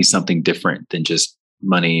it's got to be something different than just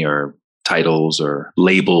money or titles or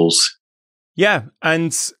labels? Yeah.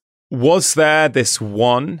 And was there this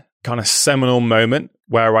one kind of seminal moment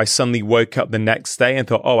where I suddenly woke up the next day and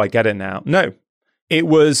thought, oh, I get it now? No, it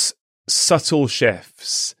was subtle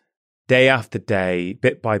shifts, day after day,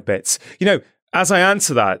 bit by bit. As I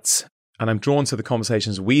answer that, and I'm drawn to the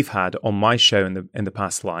conversations we've had on my show in the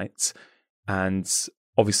past light, and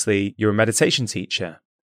obviously you're a meditation teacher.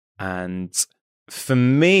 And for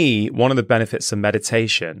me, one of the benefits of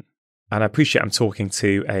meditation, and I appreciate I'm talking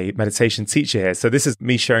to a meditation teacher here, so this is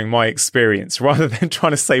me sharing my experience rather than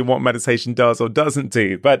trying to say what meditation does or doesn't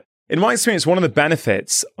do. But in my experience, one of the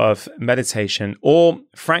benefits of meditation, or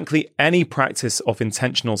frankly, any practice of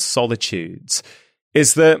intentional solitude,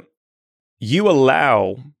 is that you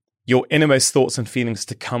allow your innermost thoughts and feelings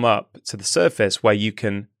to come up to the surface where you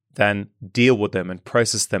can then deal with them and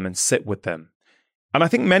process them and sit with them. And I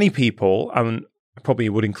think many people, and I probably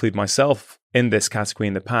would include myself in this category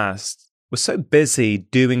in the past, were so busy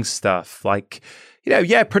doing stuff like,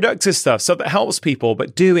 productive stuff that helps people,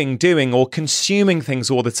 but doing or consuming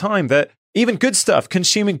things all the time, that even good stuff,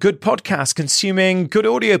 consuming good podcasts, consuming good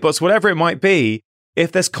audiobooks, whatever it might be,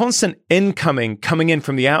 if there's constant incoming coming in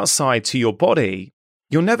from the outside to your body,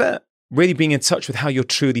 you're never really being in touch with how you're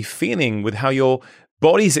truly feeling, with how your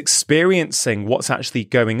body's experiencing what's actually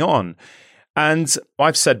going on. And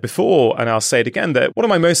I've said before, and I'll say it again, that one of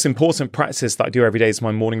my most important practices that I do every day is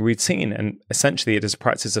my morning routine. And essentially it is a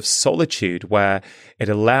practice of solitude where it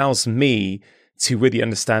allows me to really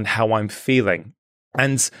understand how I'm feeling.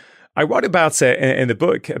 And I write about it in the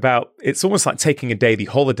book about it's almost like taking a daily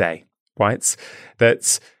holiday, right?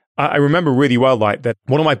 That I remember really well, like that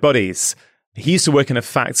one of my buddies, he used to work in a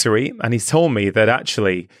factory, and he told me that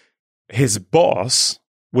actually his boss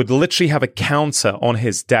would literally have a counter on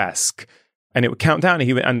his desk, and it would count down,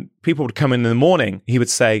 and people would come in the morning. He would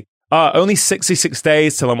say, only 66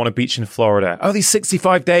 days till I'm on a beach in Florida. Only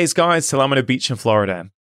 65 days, guys, till I'm on a beach in Florida.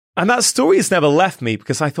 And that story has never left me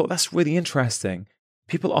because I thought that's really interesting.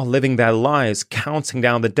 People are living their lives counting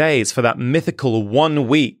down the days for that mythical 1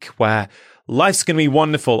 week where life's going to be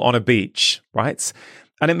wonderful on a beach, right?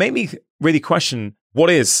 And it made me really question, what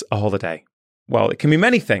is a holiday? Well, it can be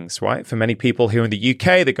many things, right? For many people here in the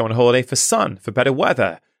UK, they go on holiday for sun, for better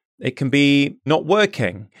weather. It can be not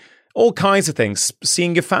working, all kinds of things,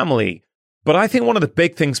 seeing your family. But I think one of the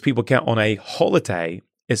big things people get on a holiday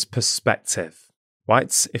is perspective,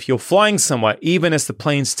 right? If you're flying somewhere, even as the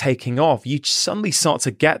plane's taking off, you suddenly start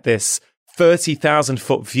to get this 30,000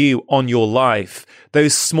 foot view on your life.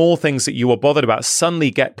 Those small things that you were bothered about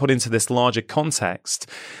suddenly get put into this larger context.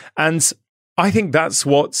 And I think that's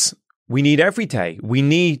what we need every day. We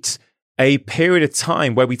need a period of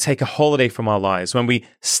time where we take a holiday from our lives, when we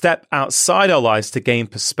step outside our lives to gain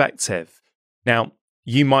perspective. Now,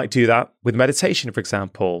 you might do that with meditation, for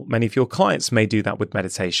example. Many of your clients may do that with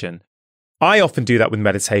meditation. I often do that with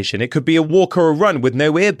meditation. It could be a walk or a run with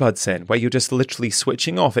no earbuds in, where you're just literally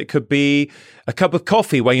switching off. It could be a cup of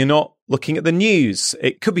coffee where you're not looking at the news.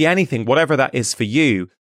 It could be anything, whatever that is for you.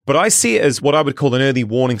 But I see it as what I would call an early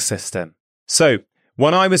warning system. So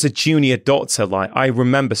when I was a junior doctor, like I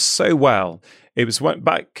remember so well, it was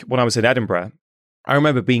back when I was in Edinburgh, I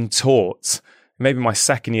remember being taught, maybe my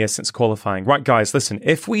second year since qualifying, right, guys, listen,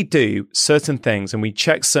 if we do certain things and we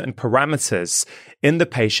check certain parameters in the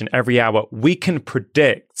patient every hour, we can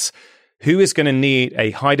predict who is going to need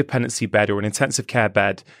a high dependency bed or an intensive care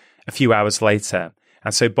bed a few hours later.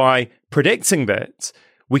 And so by predicting that,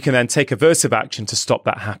 we can then take aversive action to stop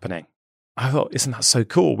that happening. I thought, isn't that so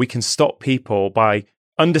cool? We can stop people by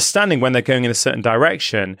understanding when they're going in a certain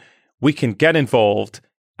direction. We can get involved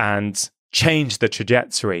and change the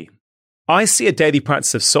trajectory. I see a daily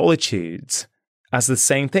practice of solitude as the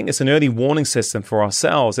same thing. It's an early warning system for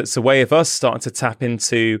ourselves. It's a way of us starting to tap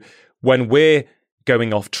into when we're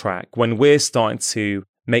going off track, when we're starting to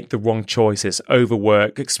make the wrong choices,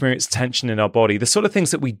 overwork, experience tension in our body, the sort of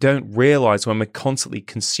things that we don't realize when we're constantly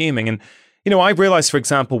consuming. And I've realized, for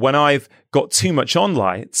example, when I've got too much on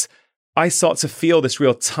light, I start to feel this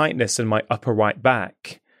real tightness in my upper right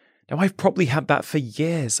back. Now, I've probably had that for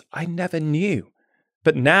years. I never knew.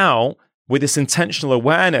 But now, with this intentional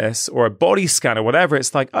awareness or a body scan or whatever,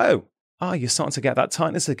 it's like, oh, you're starting to get that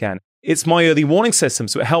tightness again. It's my early warning system.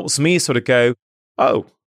 So it helps me sort of go, oh,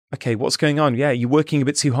 okay, what's going on? Yeah, you're working a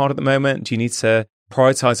bit too hard at the moment. Do you need to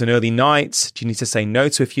prioritize an early night? Do you need to say no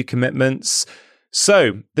to a few commitments?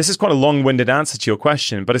 So this is quite a long-winded answer to your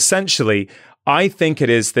question, but essentially, I think it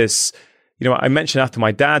is this, I mentioned after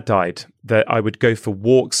my dad died that I would go for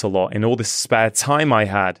walks a lot. In all this spare time I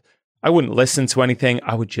had, I wouldn't listen to anything.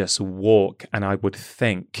 I would just walk and I would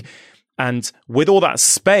think. And with all that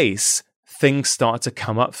space, things started to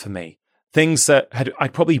come up for me. Things that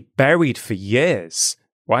I'd probably buried for years,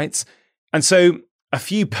 right? And so a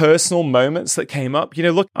few personal moments that came up,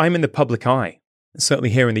 look, I'm in the public eye. Certainly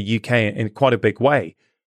here in the UK in quite a big way.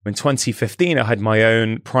 In 2015, I had my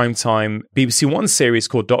own primetime BBC One series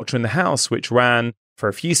called Doctor in the House, which ran for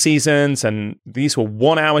a few seasons. And these were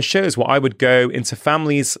 1 hour shows where I would go into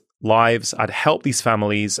families' lives. I'd help these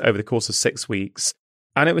families over the course of 6 weeks.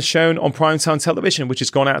 And it was shown on primetime television, which has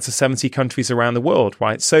gone out to 70 countries around the world,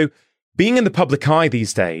 right? So being in the public eye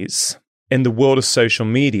these days, in the world of social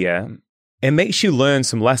media, it makes you learn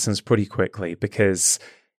some lessons pretty quickly, because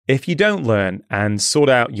if you don't learn and sort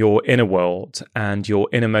out your inner world and your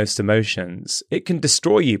innermost emotions, it can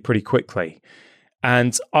destroy you pretty quickly.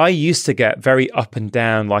 And I used to get very up and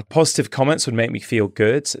down, like positive comments would make me feel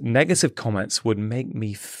good. Negative comments would make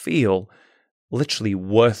me feel literally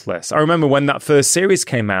worthless. I remember when that first series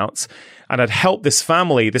came out and I'd helped this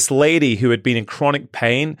family, this lady who had been in chronic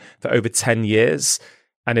pain for over 10 years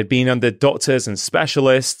and had been under doctors and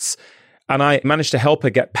specialists. And I managed to help her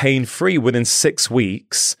get pain-free within 6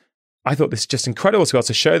 weeks. I thought this is just incredible to be able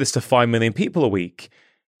to show this to 5 million people a week.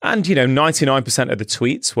 And, 99% of the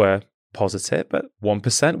tweets were positive, but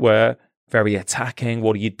 1% were very attacking.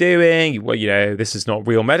 What are you doing? Well, this is not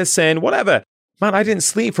real medicine, whatever. Man, I didn't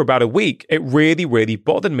sleep for about a week. It really, really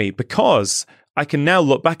bothered me because I can now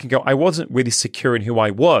look back and go, I wasn't really secure in who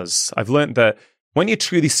I was. I've learned that when you're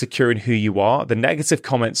truly secure in who you are, the negative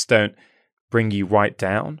comments don't bring you right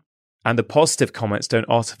down. And the positive comments don't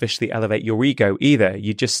artificially elevate your ego either.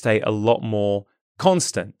 You just stay a lot more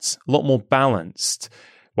constant, a lot more balanced,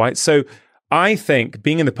 right? So I think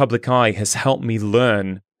being in the public eye has helped me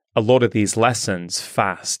learn a lot of these lessons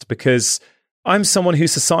fast because I'm someone who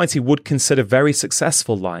society would consider very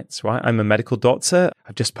successful, Lights, right? I'm a medical doctor.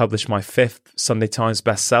 I've just published my 5th Sunday Times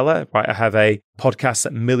bestseller, right? I have a podcast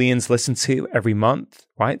that millions listen to every month,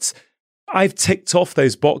 right? I've ticked off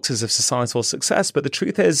those boxes of societal success, but the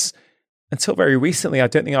truth is, until very recently, I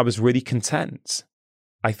don't think I was really content.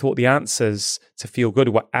 I thought the answers to feel good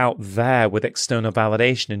were out there with external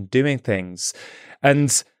validation and doing things.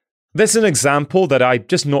 And this is an example that I'm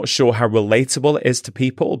just not sure how relatable it is to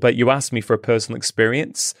people, but you asked me for a personal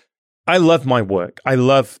experience. I love my work. I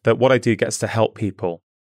love that what I do gets to help people.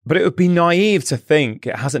 But it would be naive to think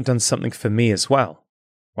it hasn't done something for me as well,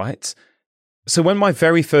 right? So when my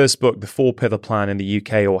very first book, The 4-Pillar Plan in the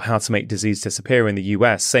UK, or How to Make Disease Disappear in the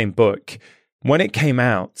US, same book, when it came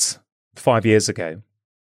out 5 years ago,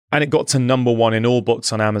 and it got to #1 in all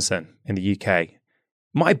books on Amazon in the UK,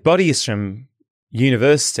 my buddies from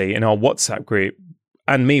university in our WhatsApp group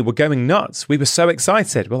and me were going nuts. We were so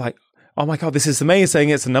excited. We're like, oh my God, this is amazing.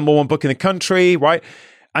 It's the #1 book in the country, right?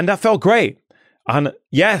 And that felt great. And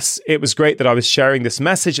yes, it was great that I was sharing this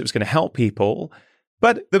message. It was going to help people.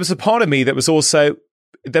 But there was a part of me that was also,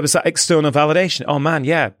 there was that external validation. Oh man,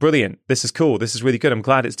 yeah, brilliant. This is cool. This is really good. I'm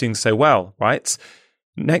glad it's doing so well, right?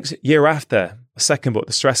 Next year after, a second book,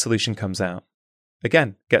 The Stress Solution, comes out.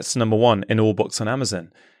 Again, gets to #1 in all books on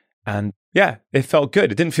Amazon. And yeah, it felt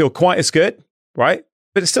good. It didn't feel quite as good, right?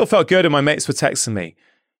 But it still felt good, and my mates were texting me.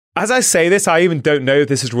 As I say this, I even don't know if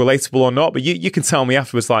this is relatable or not, but you can tell me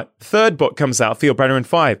afterwards, like, third book comes out, Feel Better in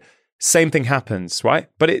 5. Same thing happens, right?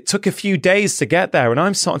 But it took a few days to get there, and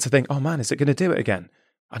I'm starting to think, oh man, is it going to do it again?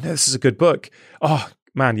 I know this is a good book. Oh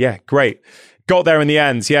man, yeah, great. Got there in the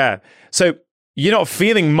end, yeah. So you're not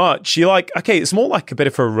feeling much. You're like, okay, it's more like a bit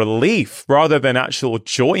of a relief rather than actual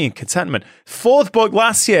joy and contentment. 4th book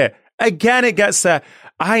last year, again, it gets there.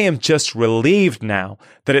 I am just relieved now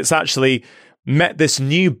that it's actually met this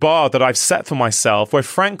new bar that I've set for myself, where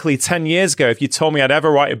frankly, 10 years ago, if you told me I'd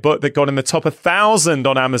ever write a book that got in the top 1,000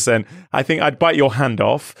 on Amazon, I think I'd bite your hand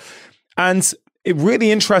off. And it really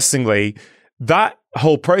interestingly, that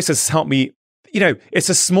whole process has helped me. You know, it's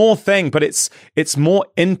a small thing, but it's more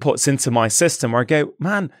inputs into my system where I go,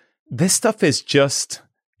 man, this stuff is just,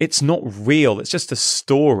 it's not real. It's just a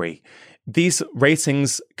story. These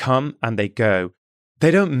ratings come and they go.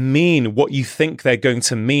 They don't mean what you think they're going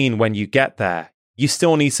to mean when you get there. You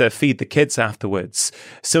still need to feed the kids afterwards.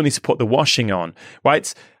 Still need to put the washing on,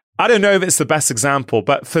 right? I don't know if it's the best example,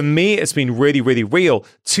 but for me, it's been really, really real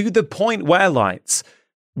to the point where, Lights,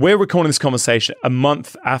 we're recording this conversation a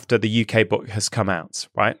month after the UK book has come out,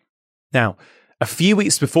 right? Now, a few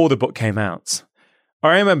weeks before the book came out,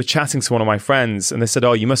 I remember chatting to one of my friends and they said,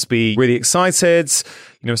 oh, you must be really excited.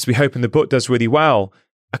 You must be hoping the book does really well.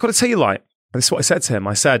 I got to tell you, like, this is what I said to him.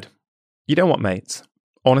 I said, you know what, mate?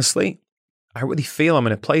 Honestly, I really feel I'm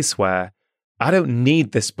in a place where I don't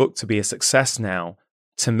need this book to be a success now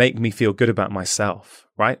to make me feel good about myself,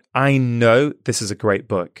 right? I know this is a great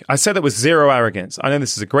book. I said that with zero arrogance. I know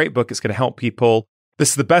this is a great book. It's going to help people. This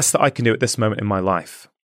is the best that I can do at this moment in my life.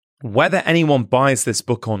 Whether anyone buys this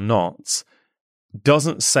book or not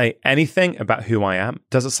doesn't say anything about who I am,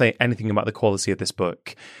 doesn't say anything about the quality of this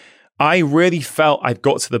book. I really felt I'd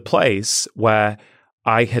got to the place where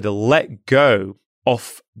I had let go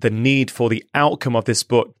of the need for the outcome of this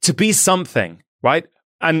book to be something, right?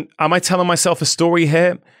 And am I telling myself a story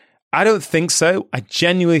here? I don't think so. I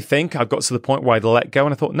genuinely think I've got to the point where I'd let go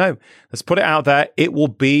and I thought, no, let's put it out there. It will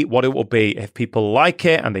be what it will be. If people like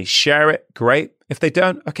it and they share it, great. If they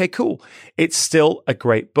don't, okay, cool. It's still a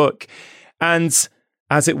great book. And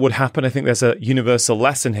as it would happen, I think there's a universal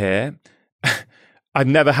lesson here. I've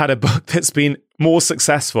never had a book that's been more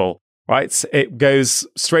successful, right? It goes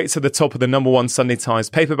straight to the top of the #1 Sunday Times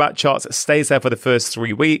paperback charts. It stays there for the first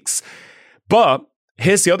 3 weeks. But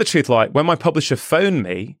here's the other truth, like when my publisher phoned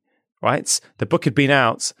me, right? The book had been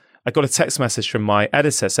out. I got a text message from my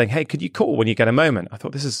editor saying, hey, could you call when you get a moment? I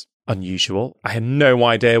thought, this is unusual. I had no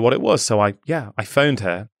idea what it was. So I phoned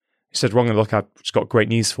her. She said, Rangan, look, I've just got great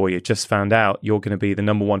news for you. Just found out you're going to be the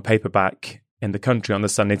 #1 paperback in the country on the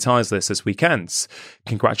Sunday Times list this weekend.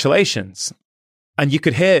 Congratulations. And you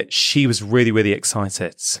could hear she was really, really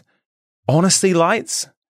excited. Honestly, Lights,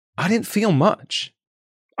 I didn't feel much.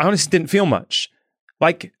 I honestly didn't feel much.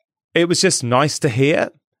 Like, it was just nice to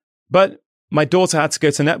hear. But my daughter had to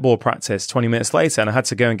go to netball practice 20 minutes later, and I had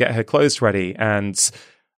to go and get her clothes ready. And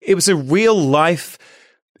it was a real life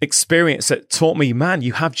experience that taught me, man,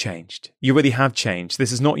 you have changed. You really have changed.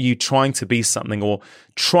 This is not you trying to be something or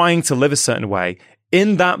trying to live a certain way.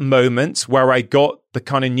 In that moment where I got the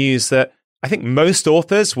kind of news that I think most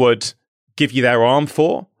authors would give you their arm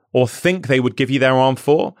for or think they would give you their arm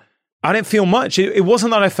for, I didn't feel much. It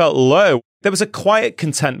wasn't that I felt low. There was a quiet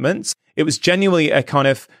contentment. It was genuinely a kind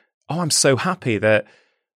of, oh, I'm so happy that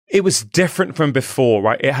it was different from before,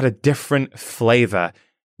 right? It had a different flavor.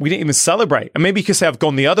 We didn't even celebrate. And maybe you could say I've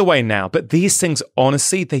gone the other way now, but these things,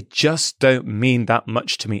 honestly, they just don't mean that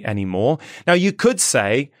much to me anymore. Now, you could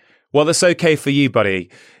say, well, it's okay for you, buddy.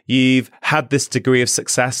 You've had this degree of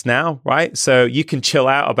success now, right? So you can chill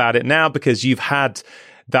out about it now because you've had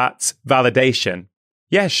that validation.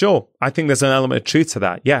 Yeah, sure. I think there's an element of truth to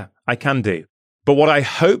that. Yeah, I can do. But what I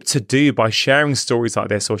hope to do by sharing stories like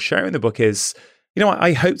this or sharing the book is,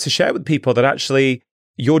 I hope to share with people that actually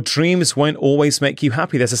your dreams won't always make you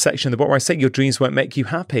happy. There's a section in the book where I say your dreams won't make you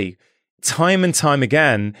happy. Time and time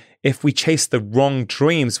again, if we chase the wrong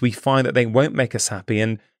dreams, we find that they won't make us happy.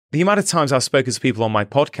 And the amount of times I've spoken to people on my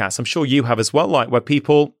podcast, I'm sure you have as well, like where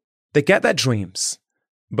people, they get their dreams,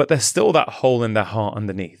 but there's still that hole in their heart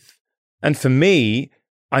underneath. And for me,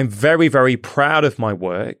 I'm very, very proud of my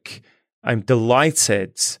work. I'm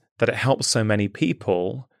delighted that it helps so many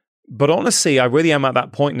people. But honestly, I really am at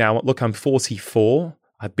that point now. Look, I'm 44.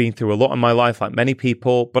 I've been through a lot in my life, like many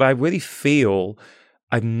people, but I really feel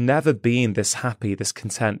I've never been this happy, this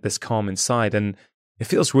content, this calm inside. And it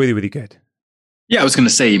feels really, really good. Yeah, I was going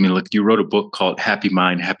to say, look, you wrote a book called Happy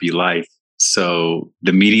Mind, Happy Life. So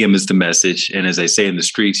the medium is the message. And as I say in the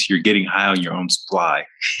streets, you're getting high on your own supply.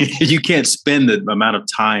 You can't spend the amount of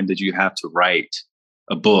time that you have to write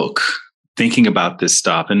a book thinking about this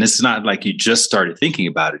stuff. And it's not like you just started thinking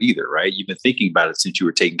about it either, right? You've been thinking about it since you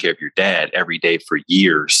were taking care of your dad every day for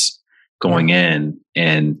years going in.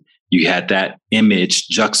 And you had that image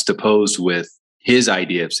juxtaposed with his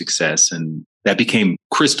idea of success. And that became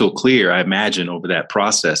crystal clear, I imagine, over that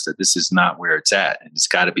process that this is not where it's at. And it's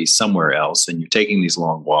got to be somewhere else. And you're taking these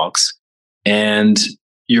long walks and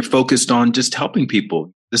you're focused on just helping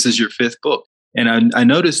people. This is your 5th book. And I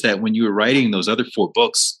noticed that when you were writing those other 4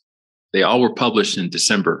 books, they all were published in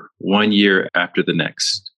December, 1 year after the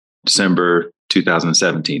next. December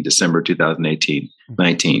 2017, December 2018,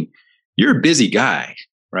 19. You're a busy guy,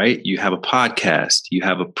 right? You have a podcast, you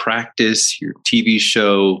have a practice, your TV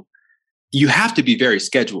show. You have to be very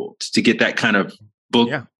scheduled to get that kind of book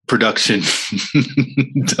production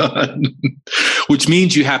done, which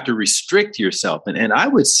means you have to restrict yourself. And I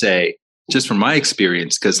would say, just from my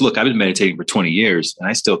experience, because look, I've been meditating for 20 years and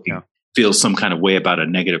I still can feel some kind of way about a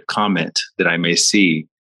negative comment that I may see.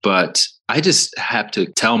 But I just have to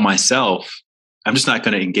tell myself, I'm just not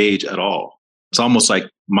going to engage at all. It's almost like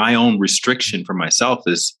my own restriction for myself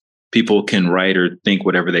is people can write or think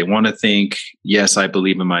whatever they want to think. Yes, I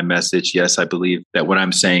believe in my message. Yes, I believe that what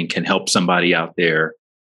I'm saying can help somebody out there.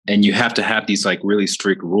 And you have to have these like really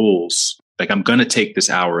strict rules. Like, I'm going to take this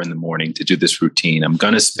hour in the morning to do this routine. I'm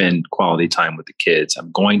going to spend quality time with the kids.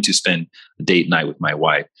 I'm going to spend a date night with my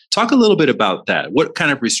wife. Talk a little bit about that. What kind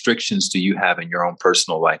of restrictions do you have in your own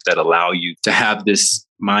personal life that allow you to have this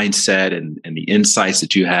mindset and the insights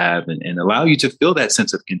that you have and allow you to feel that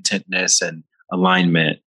sense of contentness and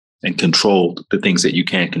alignment and control the things that you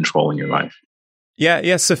can't control in your life?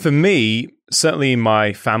 Yeah. So for me, certainly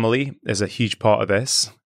my family is a huge part of this.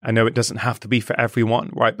 I know it doesn't have to be for everyone,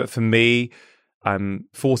 right? But for me, I'm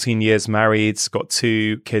 14 years married, got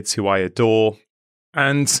 2 kids who I adore.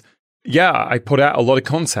 And yeah, I put out a lot of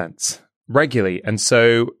content regularly. And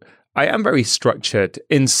so I am very structured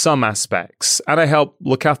in some aspects. And I help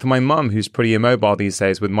look after my mum, who's pretty immobile these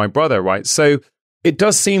days, with my brother, right? So it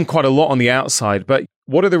does seem quite a lot on the outside, but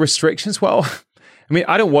what are the restrictions? Well, I mean,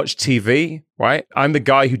 I don't watch TV, right? I'm the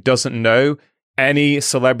guy who doesn't know any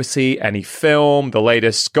celebrity, any film, the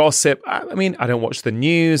latest gossip. I mean, I don't watch the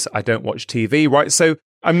news. I don't watch TV, right? So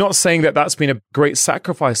I'm not saying that that's been a great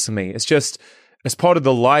sacrifice to me. It's just, it's part of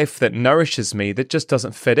the life that nourishes me that just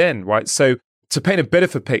doesn't fit in, right? So to paint a bit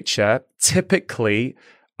of a picture, typically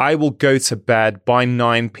I will go to bed by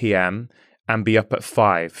 9 p.m. and be up at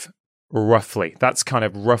 5, roughly. That's kind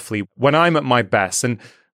of roughly when I'm at my best. And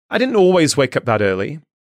I didn't always wake up that early,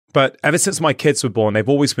 but ever since my kids were born, they've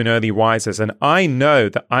always been early risers. And I know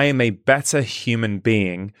that I am a better human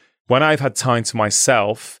being when I've had time to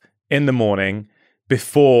myself in the morning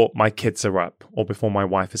before my kids are up or before my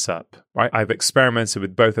wife is up, right? I've experimented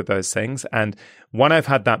with both of those things. And when I've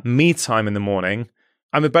had that me time in the morning,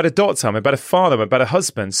 I'm a better doctor, I'm a better father, I'm a better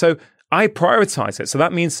husband. So I prioritize it. So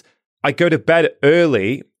that means I go to bed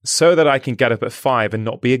early so that I can get up at 5 and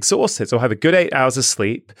not be exhausted. So I have a good 8 hours of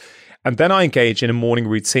sleep. And then I engage in a morning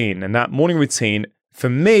routine. And that morning routine, for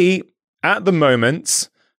me, at the moment,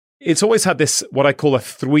 it's always had this, what I call a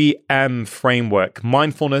 3M framework: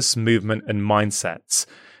 mindfulness, movement, and mindsets,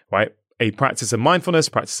 right? a practice of mindfulness,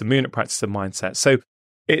 practice of movement, practice of mindset. So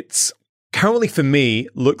it's currently for me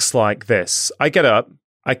looks like this. I get up,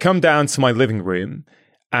 I come down to my living room,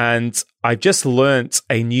 and I've just learnt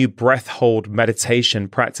a new breath hold meditation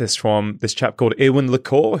practice from this chap called Irwin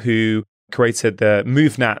LaCour, who created the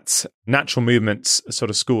MoveNat, natural movements sort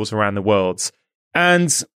of schools around the world.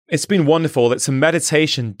 And it's been wonderful. It's a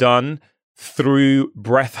meditation done through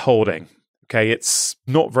breath holding. Okay, it's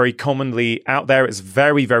not very commonly out there. It's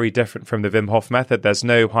very, very different from the Wim Hof method. There's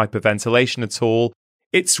no hyperventilation at all.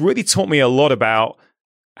 It's really taught me a lot about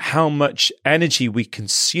how much energy we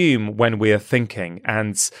consume when we are thinking.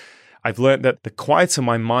 And I've learned that the quieter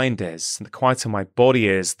my mind is, and the quieter my body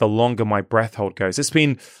is, the longer my breath hold goes.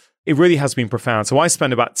 It really has been profound. So I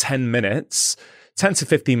spend about 10 to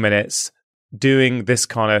 15 minutes doing this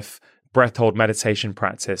kind of breath hold meditation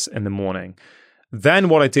practice in the morning. Then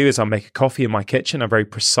what I do is I'll make a coffee in my kitchen. I'm very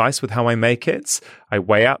precise with how I make it. I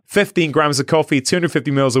weigh out 15 grams of coffee,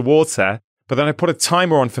 250 mils of water, but then I put a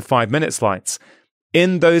timer on for 5 minutes lights.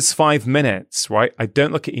 In those 5 minutes, right, I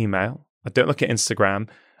don't look at email. I don't look at Instagram.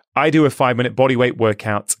 I do a 5-minute body weight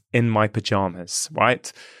workout in my pajamas,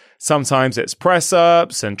 right? Sometimes it's press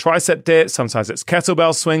ups and tricep dips. Sometimes it's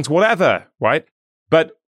kettlebell swings, whatever, right?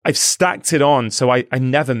 But I've stacked it on so I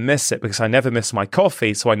never miss it because I never miss my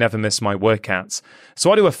coffee, so I never miss my workouts.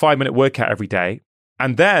 So I do a 5-minute workout every day.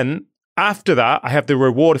 And then after that, I have the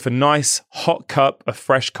reward of a nice hot cup of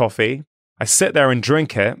fresh coffee. I sit there and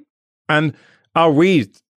drink it, and I'll read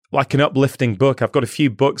like an uplifting book. I've got a few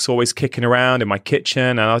books always kicking around in my kitchen,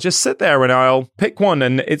 and I'll just sit there and I'll pick one,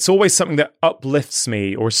 and it's always something that uplifts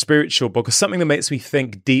me, or a spiritual book, or something that makes me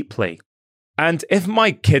think deeply. And if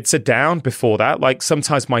my kids are down before that, like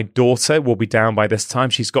sometimes my daughter will be down by this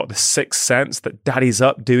time, she's got the sixth sense that daddy's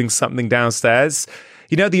up doing something downstairs.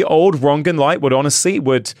 You know, the old Rangan light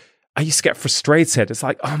I used to get frustrated. It's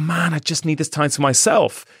like, oh man, I just need this time to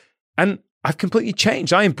myself. And I've completely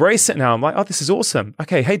changed. I embrace it now. I'm like, oh, this is awesome.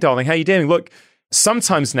 Okay, hey darling, how you doing? Look,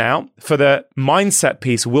 sometimes now for the mindset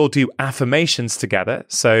piece, we'll do affirmations together.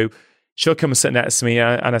 So she'll come and sit next to me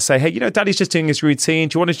and I say, hey, daddy's just doing his routine.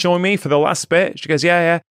 Do you want to join me for the last bit? She goes,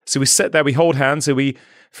 yeah. So we sit there, we hold hands, and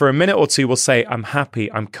for a minute or two, we'll say, I'm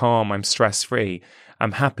happy, I'm calm, I'm stress-free.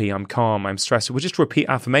 I'm happy, I'm calm, I'm stress-free. We'll just repeat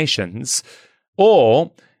affirmations.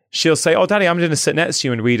 Or she'll say, oh, daddy, I'm going to sit next to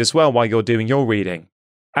you and read as well while you're doing your reading.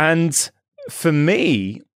 And for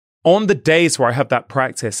me, on the days where I have that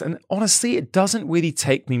practice, and honestly, it doesn't really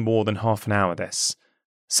take me more than half an hour, this.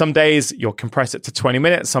 Some days you'll compress it to 20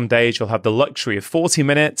 minutes. Some days you'll have the luxury of 40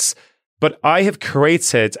 minutes. But I have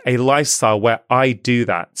created a lifestyle where I do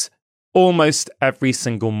that almost every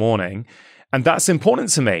single morning. And that's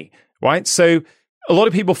important to me, right? So a lot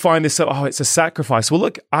of people find this, it's a sacrifice. Well,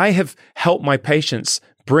 look, I have helped my patients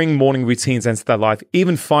bring morning routines into their life,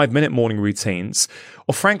 even 5-minute morning routines.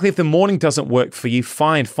 Or frankly, if the morning doesn't work for you,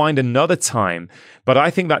 fine, find another time. But I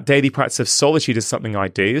think that daily practice of solitude is something I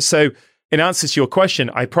do. So in answer to your question,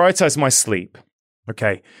 I prioritize my sleep.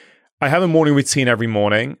 Okay. I have a morning routine every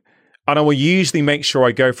morning, and I will usually make sure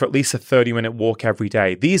I go for at least a 30-minute walk every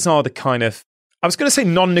day. These are the kind of, I was going to say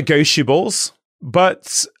non-negotiables,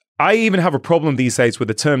 but I even have a problem these days with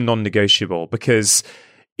the term non-negotiable, because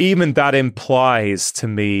even that implies to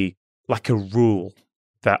me like a rule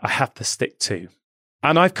that I have to stick to.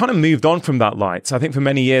 And I've kind of moved on from that light. I think for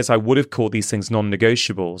many years, I would have called these things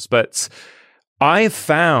non-negotiables, but I've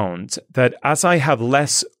found that as I have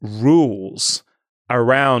less rules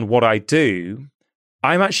around what I do,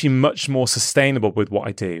 I'm actually much more sustainable with what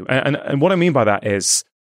I do. And what I mean by that is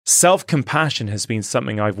self-compassion has been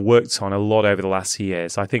something I've worked on a lot over the last few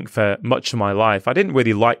years. I think for much of my life, I didn't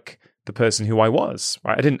really like the person who I was,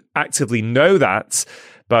 right? I didn't actively know that,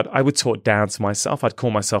 but I would talk down to myself. I'd call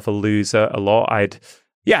myself a loser a lot.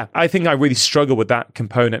 I think I really struggle with that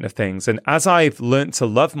component of things. And as I've learned to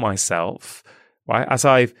love myself, right, as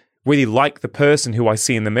I've really liked the person who I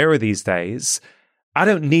see in the mirror these days, I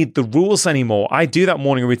don't need the rules anymore. I do that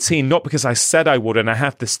morning routine, not because I said I would and I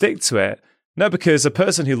have to stick to it. No, because a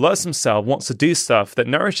person who loves themselves wants to do stuff that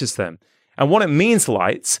nourishes them. And what it means,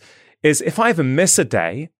 Light, is if I ever miss a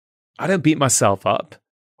day, I don't beat myself up,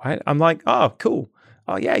 right? I'm like, oh, cool.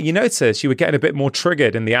 Oh, yeah, you noticed you were getting a bit more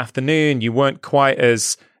triggered in the afternoon. You weren't quite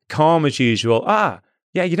as calm as usual.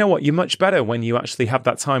 Yeah, you know what? You're much better when you actually have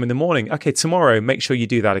that time in the morning. Okay, tomorrow, make sure you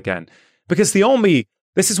do that again. Because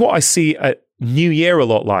this is what I see at New Year a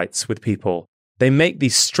lot, Lights, with people. They make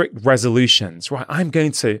these strict resolutions, right? I'm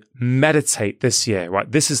going to meditate this year,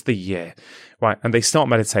 right? This is the year, right? And they start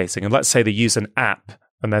meditating. And let's say they use an app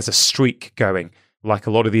and there's a streak going, like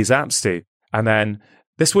a lot of these apps do. And then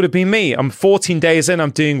this would have been me. I'm 14 days in,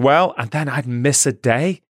 I'm doing well. And then I'd miss a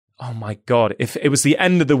day. oh my God, if it was the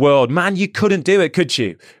end of the world, man, you couldn't do it, could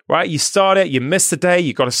you? Right? You start it, you miss the day,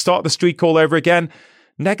 you got to start the streak all over again.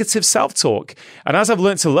 Negative self-talk. And as I've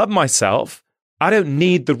learned to love myself, I don't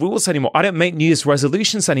need the rules anymore. I don't make New Year's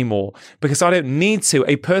resolutions anymore because I don't need to.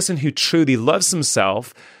 A person who truly loves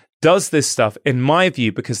themselves does this stuff, in my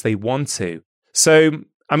view, because they want to. So,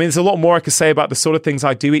 I mean, there's a lot more I could say about the sort of things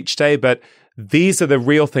I do each day, but these are the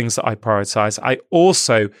real things that I prioritize. I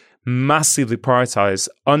also massively prioritize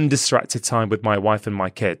undistracted time with my wife and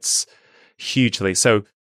my kids, hugely. So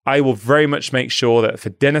I will very much make sure that for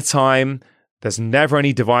dinner time, there's never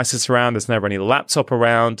any devices around, there's never any laptop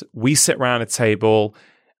around. We sit around a table,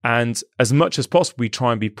 and as much as possible, we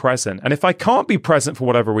try and be present. And if I can't be present for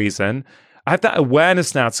whatever reason, I have that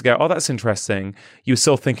awareness now to go, oh, that's interesting. You were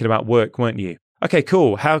still thinking about work, weren't you? Okay,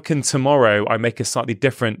 cool. How can tomorrow I make a slightly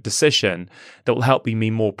different decision that will help me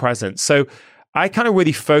be more present? So I kind of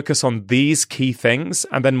really focus on these key things,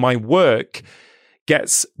 and then my work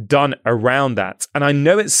gets done around that. And I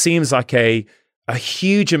know it seems like a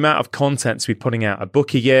huge amount of content to be putting out, a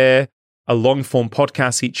book a year, a long form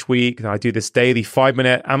podcast each week. I do this daily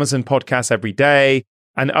 5-minute Amazon podcast every day,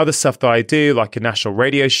 and other stuff that I do, like a national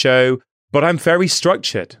radio show. But I'm very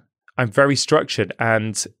structured.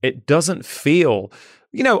 And it doesn't feel,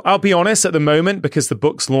 I'll be honest at the moment, because the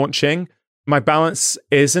book's launching, my balance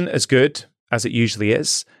isn't as good as it usually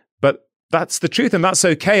is. But that's the truth, and that's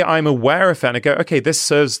okay. I'm aware of it, and I go, okay, this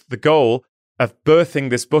serves the goal of birthing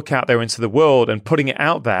this book out there into the world and putting it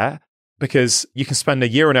out there, because you can spend a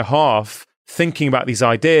year and a half thinking about these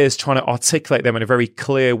ideas, trying to articulate them in a very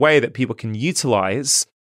clear way that people can utilize.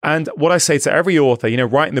 And what I say to every author,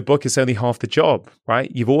 writing the book is only half the job,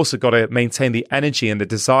 right? You've also got to maintain the energy and the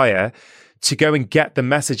desire to go and get the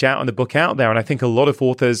message out and the book out there. And I think a lot of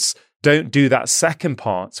authors don't do that second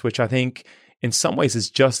part, which I think in some ways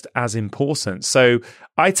is just as important. So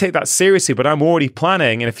I take that seriously, but I'm already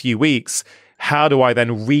planning in a few weeks, how do I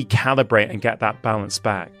then recalibrate and get that balance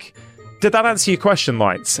back? Did that answer your question,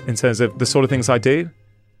 Lights, in terms of the sort of things I do?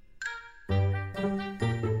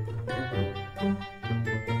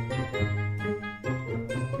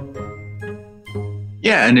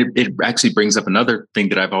 Yeah, and it actually brings up another thing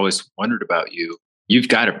that I've always wondered about you. You've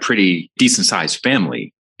got a pretty decent sized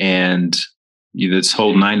family, and this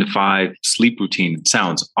whole 9 to 5 sleep routine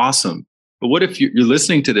sounds awesome. But what if you're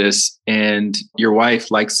listening to this and your wife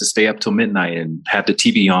likes to stay up till midnight and have the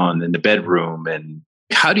TV on in the bedroom? And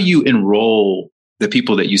how do you enroll the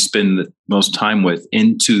people that you spend the most time with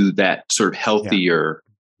into that sort of healthier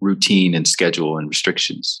routine and schedule and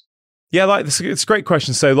restrictions? Yeah, it's a great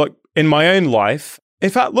question. So look, in my own life, in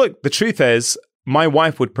fact, look, the truth is my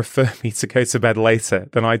wife would prefer me to go to bed later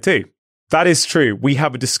than I do. That is true. We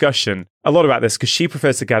have a discussion a lot about this because she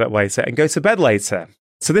prefers to get up later and go to bed later.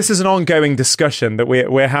 So this is an ongoing discussion that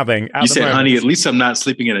we're having. You said, honey, at least I'm not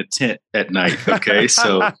sleeping in a tent at night. Okay,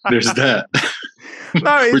 so there's that.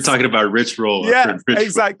 No, we're talking about rich roll. Yeah,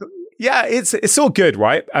 exactly. Yeah, it's all good,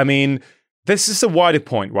 right? I mean, this is a wider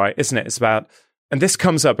point, right? Isn't it? It's about, and this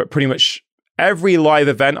comes up at pretty much every live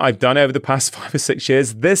event I've done over the past 5 or 6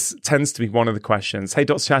 years. This tends to be one of the questions. Hey,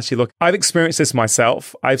 Dr. Chatterjee, look, I've experienced this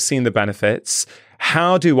myself. I've seen the benefits.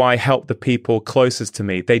 How do I help the people closest to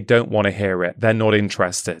me? They don't want to hear it. They're not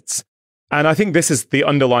interested. And I think this is the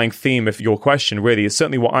underlying theme of your question, really. It's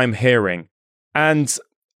certainly what I'm hearing. And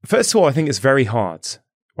first of all, I think it's very hard,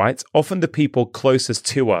 right? Often the people closest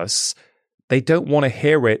to us, they don't want to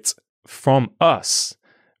hear it from us,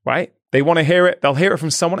 right? They want to hear it. They'll hear it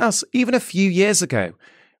from someone else, even a few years ago,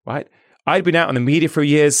 right? I'd been out in the media for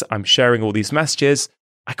years. I'm sharing all these messages.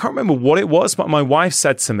 I can't remember what it was, but my wife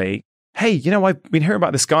said to me, hey, I've been hearing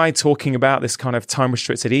about this guy talking about this kind of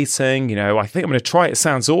time-restricted eating. I think I'm going to try it. It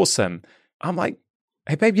sounds awesome. I'm like,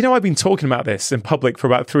 hey, babe, I've been talking about this in public for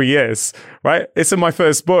about 3 years, right? It's in my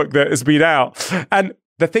first book that has been out. And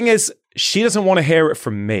the thing is, she doesn't want to hear it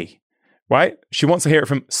from me, right? She wants to hear it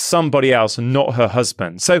from somebody else, not her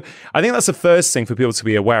husband. So I think that's the first thing for people to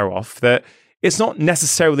be aware of, that it's not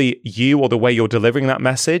necessarily you or the way you're delivering that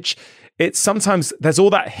message. It's sometimes there's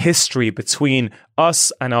all that history between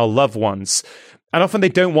us and our loved ones. And often they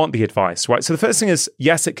don't want the advice, right? So the first thing is,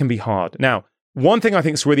 yes, it can be hard. Now, one thing I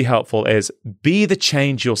think is really helpful is be the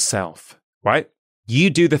change yourself, right?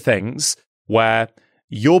 You do the things where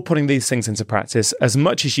you're putting these things into practice as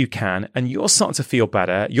much as you can, and you're starting to feel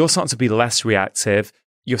better. You're starting to be less reactive.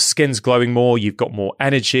 Your skin's glowing more. You've got more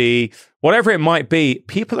energy. Whatever it might be,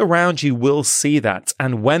 people around you will see that.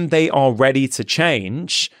 And when they are ready to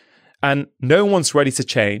change, and no one's ready to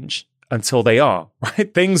change until they are,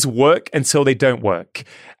 right? Things work until they don't work.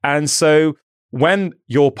 And so when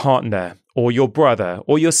your partner or your brother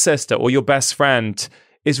or your sister or your best friend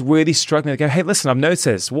is really struggling to go, hey, listen, I've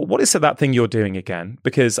noticed, what is that thing you're doing again?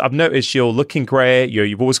 Because I've noticed you're looking great,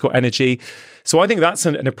 you've always got energy. So I think that's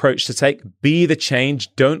an approach to take. Be the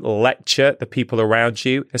change. Don't lecture the people around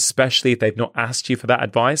you, especially if they've not asked you for that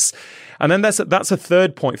advice. And then that's a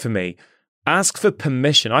third point for me. Ask for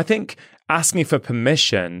permission. I think asking for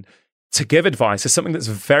permission to give advice is something that's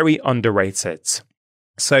very underrated.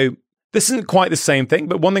 So this isn't quite the same thing,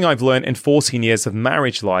 but one thing I've learned in 14 years of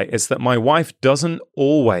marriage life is that my wife doesn't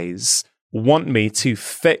always want me to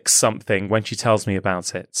fix something when she tells me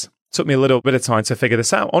about it. It took me a little bit of time to figure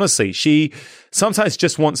this out. Honestly, she sometimes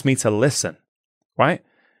just wants me to listen, right?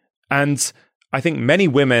 And I think many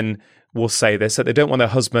women will say this, that they don't want their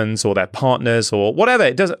husbands or their partners or whatever.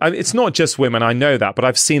 It's not just women, I know that, but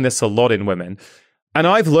I've seen this a lot in women. And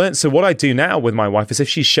I've learned, so what I do now with my wife is if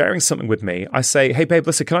she's sharing something with me, I say, hey, babe,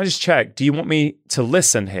 listen, can I just check? Do you want me to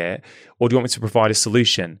listen here or do you want me to provide a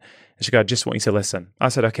solution? And she goes, I just want you to listen. I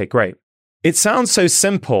said, okay, great. It sounds so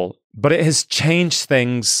simple, but it has changed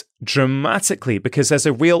things dramatically because there's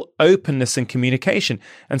a real openness in communication.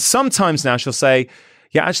 And sometimes now she'll say,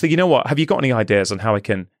 yeah, actually, you know what? Have you got any ideas on how I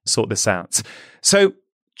can sort this out? So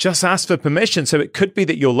just ask for permission. So it could be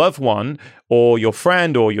that your loved one or your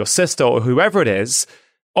friend or your sister or whoever it is,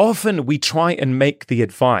 often we try and make the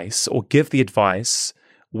advice or give the advice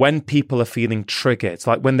when people are feeling triggered,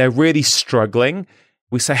 like when they're really struggling.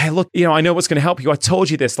 We say, hey, look, I know what's going to help you. I told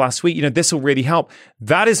you this last week. This will really help.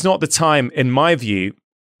 That is not the time, in my view,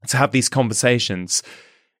 to have these conversations.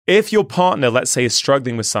 If your partner, let's say, is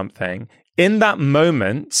struggling with something, in that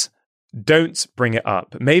moment, don't bring it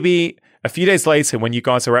up. Maybe a few days later, when you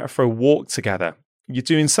guys are out for a walk together, you're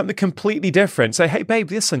doing something completely different. Say, hey,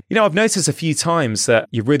 babe, listen, I've noticed a few times that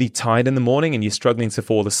you're really tired in the morning and you're struggling to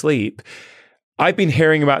fall asleep. I've been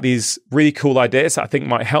hearing about these really cool ideas that I think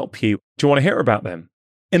might help you. Do you want to hear about them?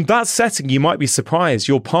 In that setting, you might be surprised.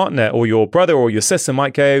 Your partner or your brother or your sister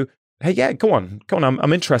might go, hey, yeah, go on.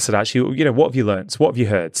 I'm interested, actually. What have you learned? What have you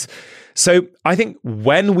heard? So I think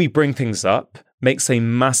when we bring things up, makes a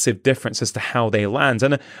massive difference as to how they land.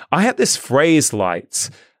 And I have this phrase, Light,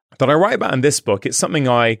 that I write about in this book. It's something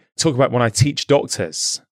I talk about when I teach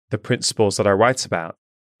doctors, the principles that I write about.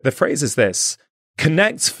 The phrase is this: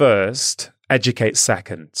 connect first, educate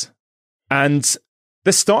second. And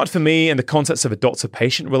this started for me in the context of a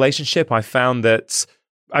doctor-patient relationship. I found that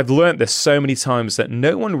I've learned this so many times that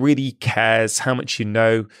no one really cares how much you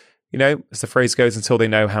know, as the phrase goes, until they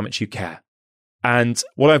know how much you care. And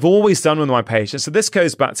what I've always done with my patients, so this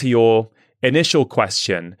goes back to your initial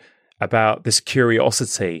question about this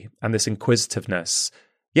curiosity and this inquisitiveness.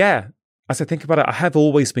 Yeah, as I think about it, I have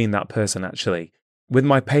always been that person, actually. With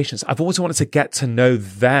my patients, I've always wanted to get to know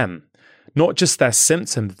them, not just their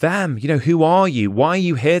symptom, them. Who are you? Why are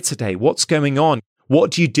you here today? What's going on? What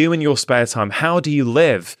do you do in your spare time? How do you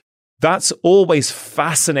live? That's always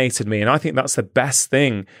fascinated me. And I think that's the best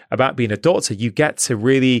thing about being a doctor. You get to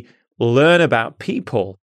really learn about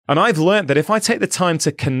people. And I've learned that if I take the time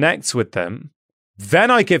to connect with them, then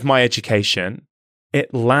I give my education,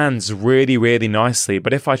 it lands really, really nicely.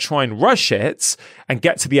 But if I try and rush it and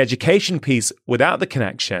get to the education piece without the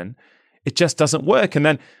connection, it just doesn't work. And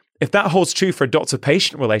then if that holds true for a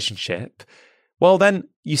doctor-patient relationship, well, then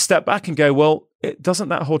you step back and go, well, doesn't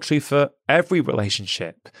that hold true for every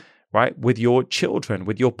relationship, right? With your children,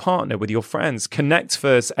 with your partner, with your friends. Connect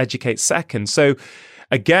first, educate second. So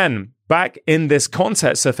again, back in this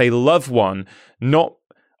context of a loved one not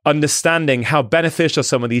understanding how beneficial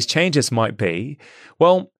some of these changes might be,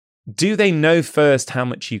 well, do they know first how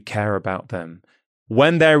much you care about them?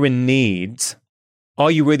 When they're in need, are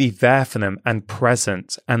you really there for them and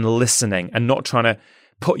present and listening and not trying to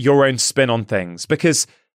put your own spin on things? Because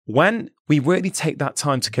when we really take that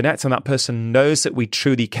time to connect and that person knows that we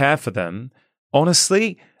truly care for them,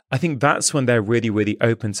 honestly, I think that's when they're really, really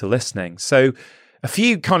open to listening. So a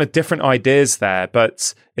few kind of different ideas there,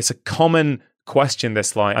 but it's a common question,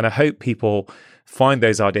 this line, and I hope people find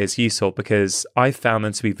those ideas useful because I found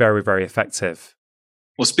them to be very, very effective.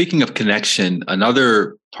 Well, speaking of connection,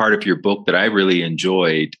 another part of your book that I really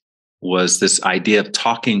enjoyed was this idea of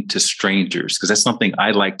talking to strangers, because that's something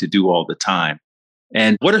I like to do all the time.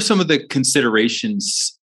 And what are some of the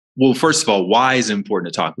considerations? Well, first of all, why is it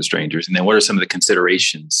important to talk to strangers? And then what are some of the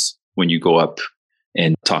considerations when you go up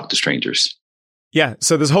and talk to strangers? Yeah,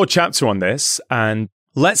 so there's a whole chapter on this, and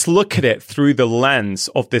let's look at it through the lens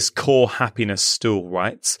of this core happiness stool,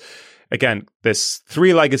 right? Again, this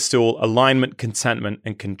three-legged stool: alignment, contentment,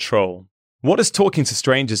 and control. What does talking to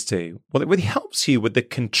strangers do? Well, it really helps you with the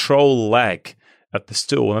control leg of the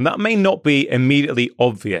stool. And that may not be immediately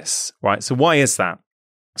obvious, right? So why is that?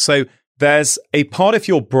 So there's a part of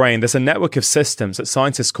your brain, there's a network of systems that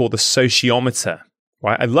scientists call the sociometer,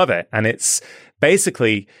 right? I love it. And it's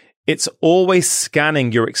basically, it's always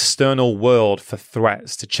scanning your external world for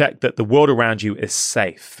threats to check that the world around you is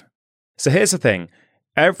safe. So here's the thing.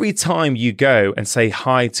 Every time you go and say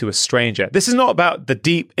hi to a stranger, this is not about the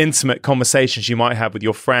deep, intimate conversations you might have with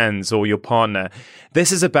your friends or your partner.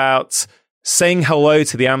 This is about saying hello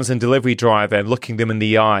to the Amazon delivery driver and looking them in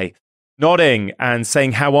the eye, nodding and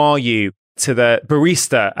saying, how are you, to the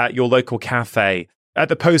barista at your local cafe, at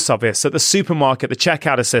the post office, at the supermarket, the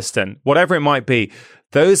checkout assistant, whatever it might be.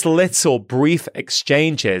 Those little brief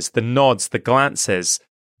exchanges, the nods, the glances,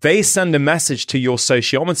 they send a message to your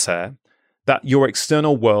sociometer that your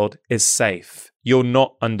external world is safe. You're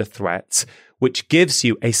not under threat, which gives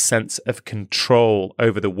you a sense of control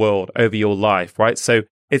over the world, over your life, right? So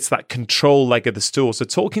it's that control leg of the stool. So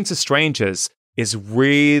talking to strangers is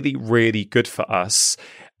really, really good for us.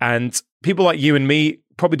 And people like you and me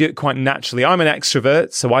probably do it quite naturally. I'm an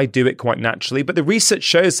extrovert, so I do it quite naturally. But the research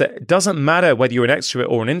shows that it doesn't matter whether you're an extrovert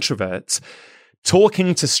or an introvert.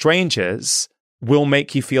 Talking to strangers will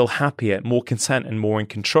make you feel happier, more content, and more in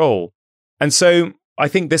control. And so I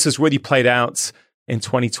think this has really played out in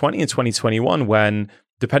 2020 and 2021 when,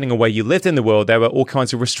 depending on where you lived in the world, there were all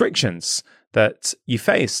kinds of restrictions that you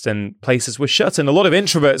faced and places were shut. And a lot of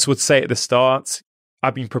introverts would say at the start,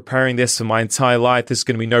 I've been preparing this for my entire life. This is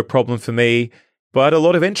going to be no problem for me. But a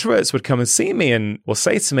lot of introverts would come and see me and will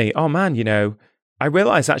say to me, oh man, I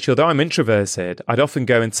realize actually, although I'm introverted, I'd often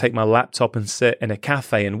go and take my laptop and sit in a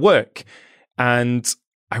cafe and work. And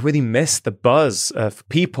I really miss the buzz of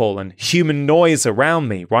people and human noise around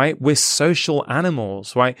me, right? We're social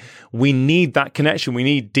animals, right? We need that connection. We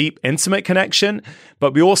need deep, intimate connection,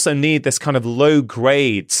 but we also need this kind of low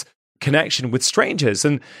grade connection with strangers.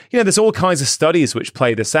 And, there's all kinds of studies which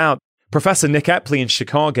play this out. Professor Nick Epley in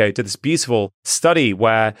Chicago did this beautiful study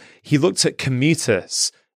where he looked at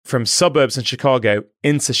commuters from suburbs in Chicago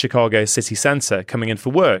into Chicago city center coming in for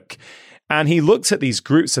work. And he looked at these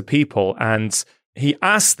groups of people and he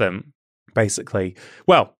asked them, basically,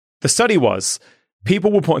 well, the study was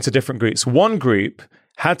people were put into different groups. One group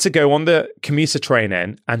had to go on the commuter train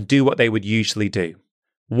in and do what they would usually do.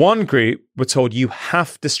 One group were told you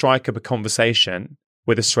have to strike up a conversation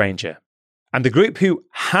with a stranger. And the group who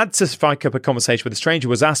had to strike up a conversation with a stranger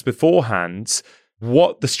was asked beforehand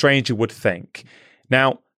what the stranger would think.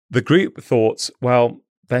 Now, the group thought, well,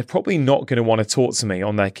 they're probably not going to want to talk to me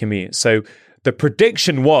on their commute. So the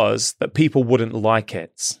prediction was that people wouldn't like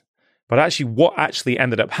it. But actually, what actually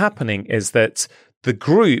ended up happening is that the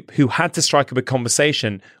group who had to strike up a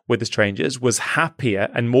conversation with the strangers was happier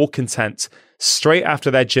and more content straight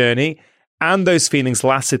after their journey. And those feelings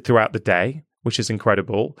lasted throughout the day, which is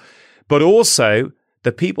incredible. But also,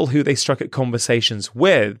 the people who they struck up conversations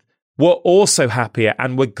with were also happier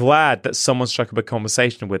and were glad that someone struck up a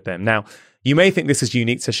conversation with them. Now, you may think this is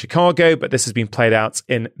unique to Chicago, but this has been played out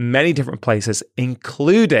in many different places,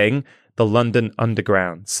 including the London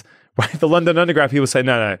Underground. Right? The London Underground, people say,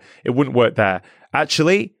 no, it wouldn't work there.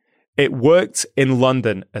 Actually, it worked in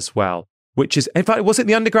London as well. Which is, in fact, was it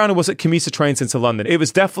the Underground or was it commuter trains into London? It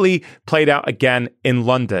was definitely played out again in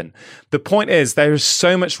London. The point is, there is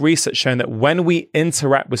so much research showing that when we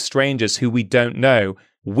interact with strangers who we don't know,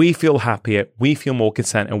 we feel happier, we feel more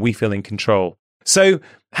content, and we feel in control. So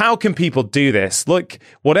how can people do this? Look,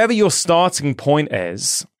 whatever your starting point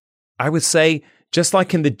is, I would say, just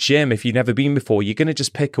like in the gym, if you've never been before, you're going to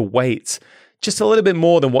just pick a weight just a little bit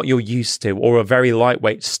more than what you're used to, or a very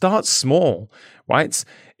lightweight. Start small, right?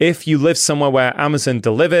 If you live somewhere where Amazon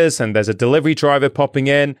delivers and there's a delivery driver popping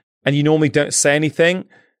in and you normally don't say anything,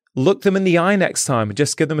 look them in the eye next time and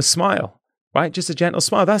just give them a smile, right? Just a gentle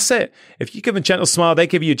smile. That's it. If you give a gentle smile, they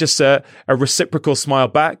give you just a reciprocal smile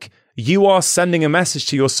back. You are sending a message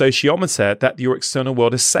to your sociometer that your external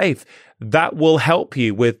world is safe. That will help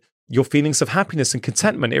you with your feelings of happiness and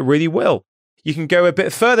contentment. It really will. You can go a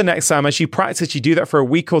bit further next time. As you practice, you do that for a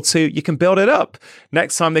week or two, you can build it up.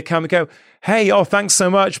 Next time they come and go, hey, thanks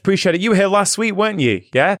so much. Appreciate it. You were here last week, weren't you?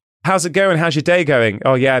 Yeah? How's it going? How's your day going?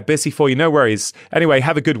 Oh, yeah, busy for you. No worries. Anyway,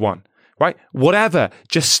 have a good one, right? Whatever.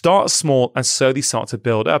 Just start small and slowly start to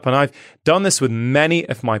build up. And I've done this with many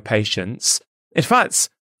of my patients. In fact,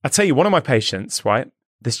 I'll tell you, one of my patients, right?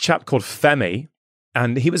 This chap called Femi,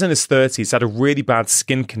 and he was in his 30s, had a really bad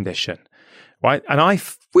skin condition, right? And I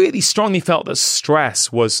really strongly felt that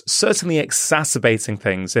stress was certainly exacerbating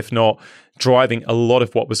things, if not driving a lot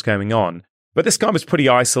of what was going on. But this guy was pretty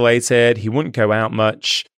isolated. He wouldn't go out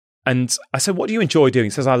much. And I said, what do you enjoy doing? He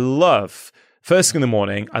says, first thing in the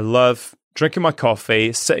morning, I love drinking my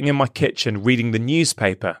coffee, sitting in my kitchen, reading the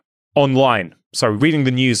newspaper online. Sorry, reading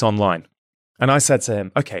the news online. And I said to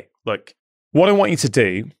him, okay, look, what I want you to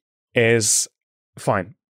do is,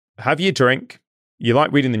 fine, have your drink. You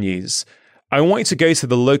like reading the news. I want you to go to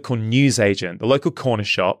the local newsagent, the local corner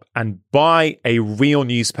shop, and buy a real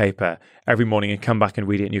newspaper every morning and come back and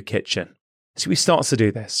read it in your kitchen. So he starts to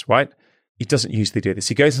do this, right? He doesn't usually do this.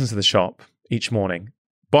 He goes into the shop each morning,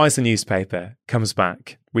 buys the newspaper, comes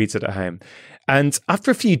back, reads it at home. And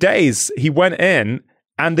after a few days, he went in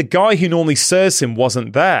and the guy who normally serves him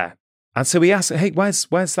wasn't there. And so he asked, hey,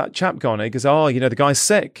 where's that chap gone? And he goes, oh, the guy's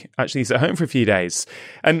sick. Actually, he's at home for a few days.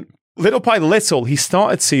 And little by little, he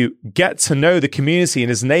started to get to know the community in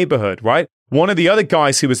his neighborhood, right? One of the other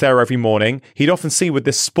guys who was there every morning, he'd often see with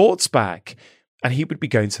this sports bag, and he would be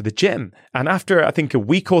going to the gym. And after, I think, a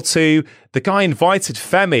week or two, the guy invited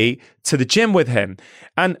Femi to the gym with him.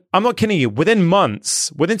 And I'm not kidding you, within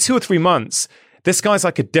 2 or 3 months, this guy's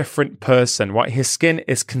like a different person, right? His skin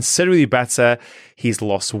is considerably better. He's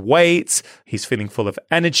lost weight. He's feeling full of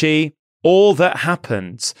energy. All that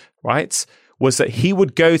happened, right, was that he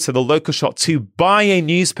would go to the local shop to buy a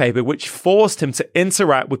newspaper, which forced him to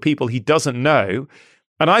interact with people he doesn't know.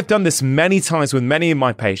 And I've done this many times with many of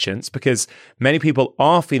my patients because many people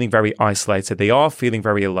are feeling very isolated. They are feeling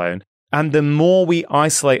very alone. And the more we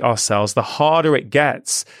isolate ourselves, the harder it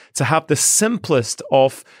gets to have the simplest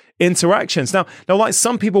of interactions. Now, like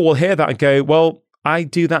some people will hear that and go, well, I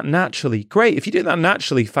do that naturally. Great. If you do that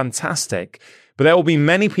naturally, fantastic. But there will be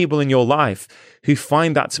many people in your life who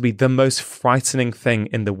find that to be the most frightening thing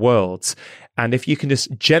in the world. And if you can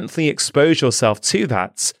just gently expose yourself to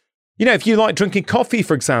that, if you like drinking coffee,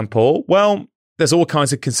 for example, well, there's all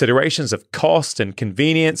kinds of considerations of cost and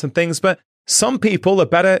convenience and things, but some people are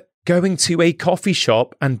better going to a coffee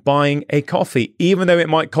shop and buying a coffee, even though it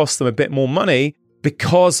might cost them a bit more money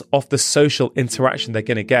because of the social interaction they're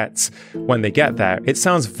going to get when they get there. It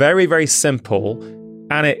sounds very, very simple,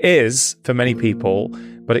 and it is for many people,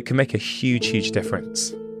 but it can make a huge, huge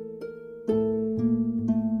difference.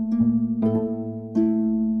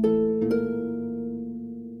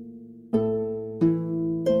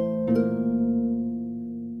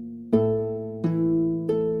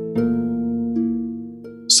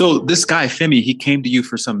 So this guy, Femi, he came to you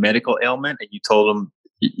for some medical ailment and you told him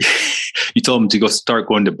to start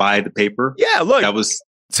going to buy the paper. Yeah, look, that was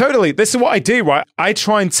totally. This is what I do, right? I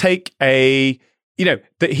try and take that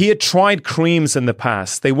he had tried creams in the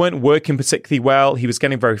past. They weren't working particularly well. He was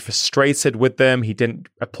getting very frustrated with them. He didn't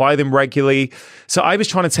apply them regularly. So I was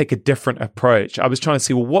trying to take a different approach. I was trying to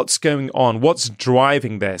see, well, what's going on? What's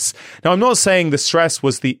driving this? Now, I'm not saying the stress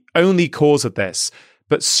was the only cause of this,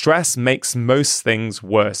 but stress makes most things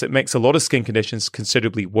worse. It makes a lot of skin conditions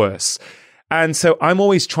considerably worse. And so I'm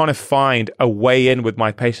always trying to find a way in with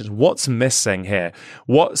my patients. What's missing here?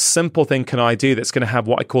 What simple thing can I do that's going to have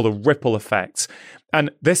what I call a ripple effect?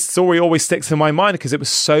 And this story always sticks in my mind because it was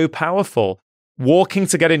so powerful. Walking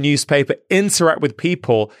to get a newspaper, interact with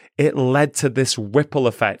people, it led to this ripple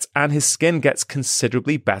effect. And his skin gets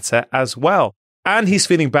considerably better as well. And he's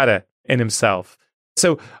feeling better in himself.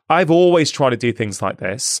 So I've always tried to do things like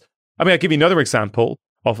this. I mean, I'll give you another example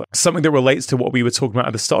of something that relates to what we were talking about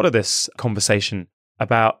at the start of this conversation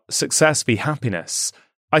about success v happiness.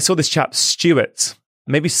 I saw this chap, Stuart,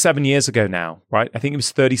 maybe 7 years ago now, right? I think he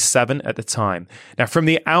was 37 at the time. Now, from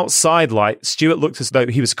the outside light, Stuart looked as though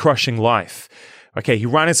he was crushing life. Okay, he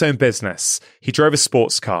ran his own business. He drove a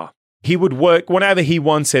sports car. He would work whenever he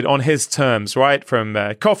wanted on his terms, right? From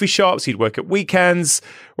coffee shops, he'd work at weekends,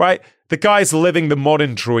 right? The guy's living the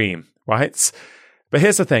modern dream, right? But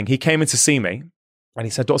here's the thing. He came in to see me and he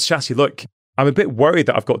said, Dr. Chatterjee, look, I'm a bit worried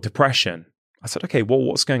that I've got depression. I said, okay, well,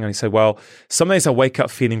 what's going on? He said, well, some days I wake up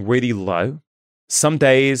feeling really low. Some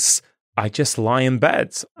days I just lie in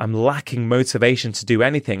bed. I'm lacking motivation to do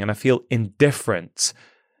anything and I feel indifferent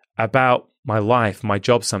about my life, my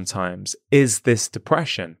job sometimes. Is this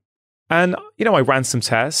depression? And, I ran some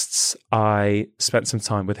tests. I spent some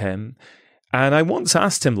time with him. And I once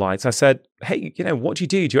asked him, I said, hey, what do you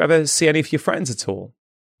do? Do you ever see any of your friends at all?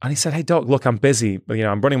 And he said, hey, doc, look, I'm busy.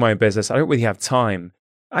 I'm running my own business. I don't really have time.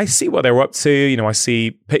 I see what they're up to. I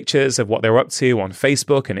see pictures of what they're up to on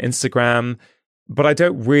Facebook and Instagram, but I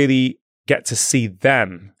don't really get to see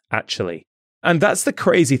them, actually. And that's the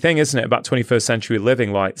crazy thing, isn't it, about 21st century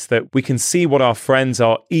living, Lights, that we can see what our friends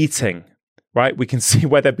are eating, right? We can see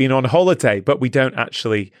where they've been on holiday, but we don't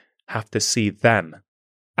actually have to see them.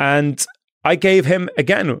 And I gave him,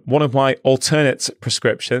 again, one of my alternate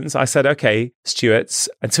prescriptions. I said, okay, Stuart,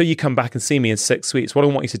 until you come back and see me in 6 weeks, what I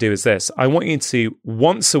want you to do is this. I want you to,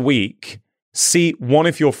 once a week, see one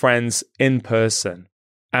of your friends in person.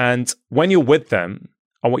 And when you're with them,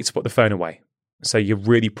 I want you to put the phone away. So you're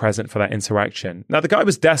really present for that interaction. Now, the guy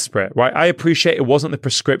was desperate, right? I appreciate it wasn't the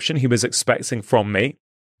prescription he was expecting from me,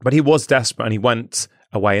 but he was desperate and he went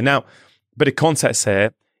away. And now, a bit of context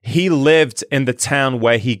here. He lived in the town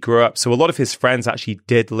where he grew up. So a lot of his friends actually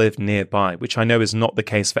did live nearby, which I know is not the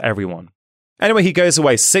case for everyone. Anyway, he goes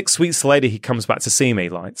away. 6 weeks later, he comes back to see me,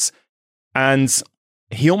 Lights. And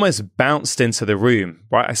he almost bounced into the room,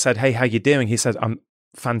 right? I said, hey, how you doing? He said, I'm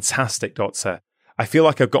fantastic, doctor. I feel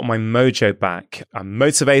like I've got my mojo back. I'm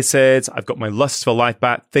motivated. I've got my lust for life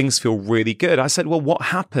back. Things feel really good. I said, well, what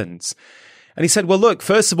happened? And he said, well, look,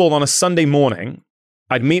 first of all, on a Sunday morning,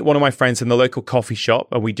 I'd meet one of my friends in the local coffee shop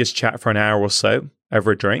and we'd just chat for an hour or so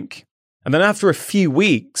over a drink. And then after a few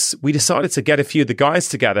weeks, we decided to get a few of the guys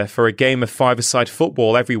together for a game of five-a-side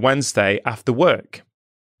football every Wednesday after work.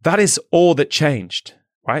 That is all that changed,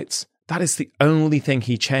 right? That is the only thing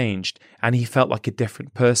he changed. And he felt like a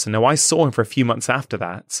different person. Now, I saw him for a few months after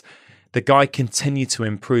that. The guy continued to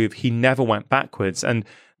improve. He never went backwards. And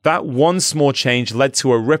that one small change led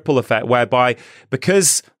to a ripple effect whereby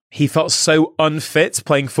because he felt so unfit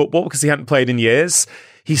playing football because he hadn't played in years,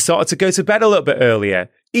 he started to go to bed a little bit earlier,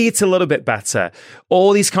 eat a little bit better.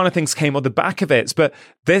 All these kind of things came on the back of it. But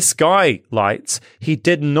this guy, Light, he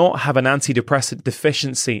did not have an antidepressant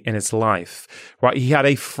deficiency in his life, right? He had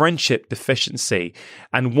a friendship deficiency.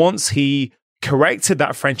 And once he corrected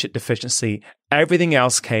that friendship deficiency, everything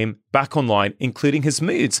else came back online, including his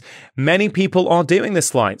moods. Many people are doing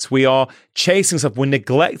this, Light. We are chasing stuff. We're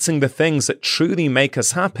neglecting the things that truly make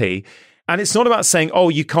us happy. And it's not about saying, oh,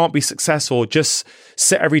 you can't be successful, just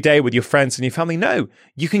sit every day with your friends and your family. No,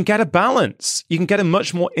 you can get a balance. You can get a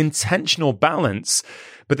much more intentional balance.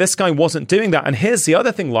 But this guy wasn't doing that. And here's the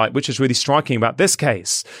other thing, Light, which is really striking about this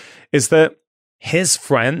case, is that his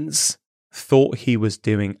friends thought he was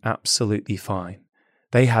doing absolutely fine.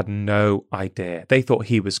 They had no idea. They thought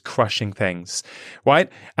he was crushing things, right?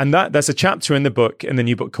 And there's a chapter in the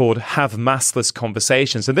new book called Have Maskless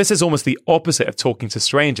Conversations. And this is almost the opposite of talking to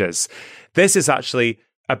strangers. This is actually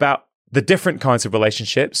about the different kinds of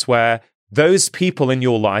relationships where those people in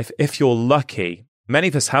your life, if you're lucky, many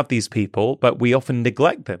of us have these people, but we often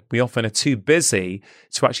neglect them. We often are too busy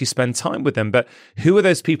to actually spend time with them. But who are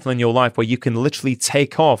those people in your life where you can literally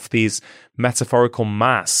take off these metaphorical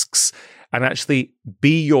masks and actually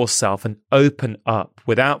be yourself and open up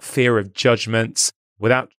without fear of judgment,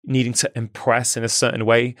 without needing to impress in a certain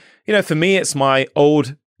way? You know, for me, it's my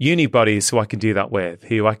old uni buddies who I can do that with,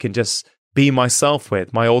 who I can just be myself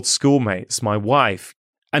with, my old schoolmates, my wife.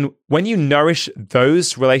 And when you nourish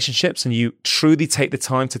those relationships and you truly take the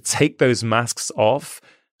time to take those masks off,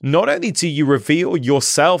 not only do you reveal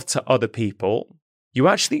yourself to other people, you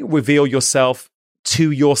actually reveal yourself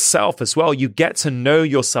to yourself as well. You get to know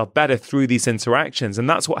yourself better through these interactions. And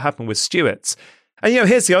that's what happened with Stuart. And,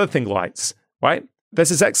 here's the other thing, Lights, right? There's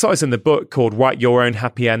this exercise in the book called Write Your Own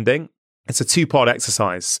Happy Ending. It's a 2-part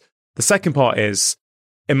exercise. The second part is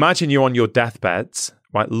imagine you're on your deathbed,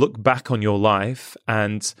 right? Look back on your life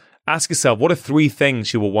and ask yourself, what are 3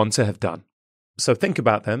 things you will want to have done? So think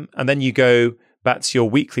about them. And then you go back to your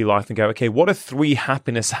weekly life and go, okay, what are 3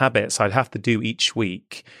 happiness habits I'd have to do each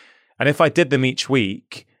week? And if I did them each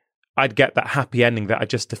week, I'd get that happy ending that I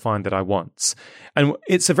just defined that I want. And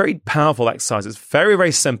it's a very powerful exercise. It's very,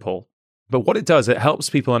 very simple. But what it does, it helps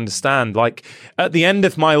people understand, like at the end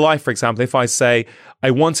of my life, for example, if I say, I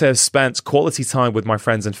want to have spent quality time with my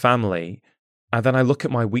friends and family, and then I look at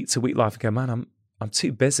my week-to-week life and go, man, I'm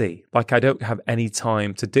too busy. Like I don't have any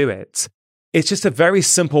time to do it. It's just a very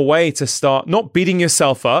simple way to start not beating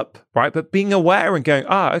yourself up, right? But being aware and going,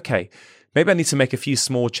 okay, maybe I need to make a few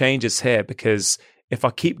small changes here because if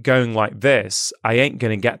I keep going like this, I ain't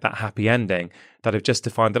going to get that happy ending that I've just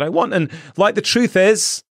defined that I want. And like the truth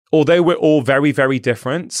is, although we're all very, very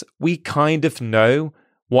different, we kind of know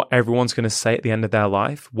what everyone's going to say at the end of their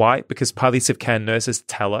life. Why? Because palliative care nurses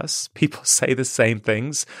tell us. People say the same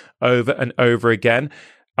things over and over again.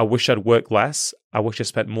 I wish I'd worked less. I wish I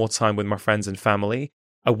spent more time with my friends and family.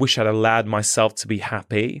 I wish I'd allowed myself to be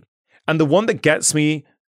happy. And the one that gets me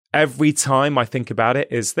every time I think about it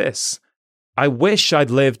is this. I wish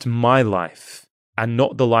I'd lived my life and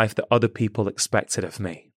not the life that other people expected of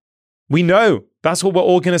me. We know that's what we're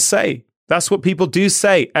all going to say. That's what people do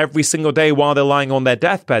say every single day while they're lying on their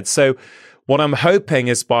deathbed. So what I'm hoping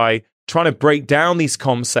is by trying to break down these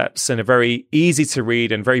concepts in a very easy to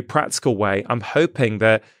read and very practical way, I'm hoping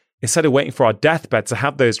that instead of waiting for our deathbed to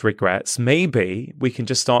have those regrets, maybe we can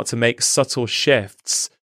just start to make subtle shifts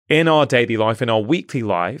in our daily life, in our weekly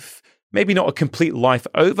life, maybe not a complete life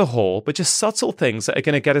overhaul, but just subtle things that are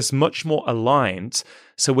going to get us much more aligned.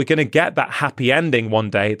 So we're going to get that happy ending one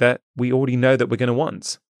day that we already know that we're going to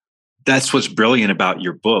want. That's what's brilliant about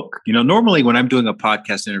your book. Normally when I'm doing a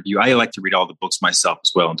podcast interview, I like to read all the books myself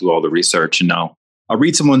as well and do all the research. I'll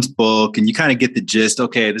read someone's book and you kind of get the gist.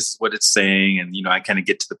 Okay, this is what it's saying. And, I kind of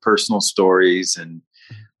get to the personal stories.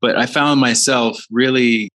 But I found myself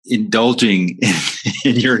really indulging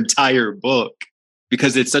in your entire book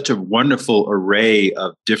because it's such a wonderful array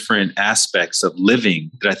of different aspects of living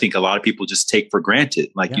that I think a lot of people just take for granted.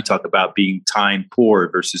 Like you talk about being time poor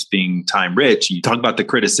versus being time rich. You talk about the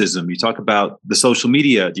criticism. You talk about the social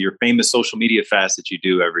media, your famous social media fast that you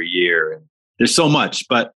do every year. And there's so much,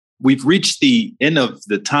 but we've reached the end of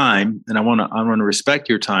the time and I want to respect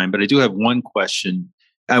your time, but I do have one question.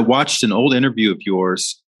 I watched an old interview of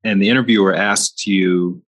yours and the interviewer asked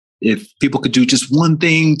you if people could do just one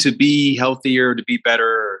thing to be healthier, to be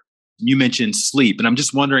better. You mentioned sleep. And I'm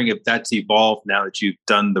just wondering if that's evolved now that you've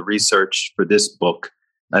done the research for this book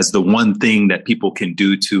as the one thing that people can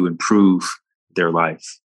do to improve their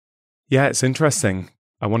life. Yeah, it's interesting.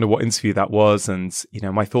 I wonder what interview that was. And,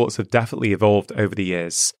 my thoughts have definitely evolved over the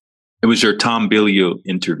years. It was your Tom Bilyeu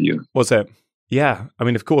interview. Was it? Yeah. I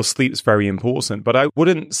mean, of course, sleep's very important, but I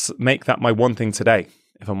wouldn't make that my one thing today,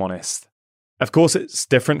 if I'm honest. Of course, it's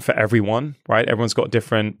different for everyone, right? Everyone's got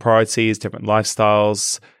different priorities, different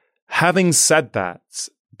lifestyles. Having said that,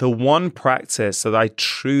 the one practice that I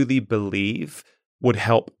truly believe would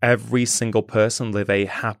help every single person live a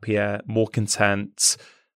happier, more content,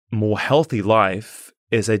 more healthy life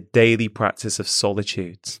is a daily practice of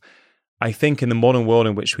solitude. I think in the modern world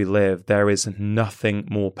in which we live, there is nothing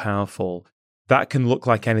more powerful. That can look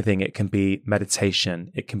like anything. It can be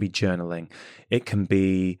meditation. It can be journaling. It can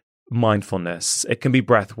be mindfulness. It can be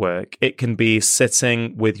breath work. It can be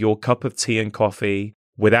sitting with your cup of tea and coffee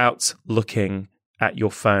without looking at your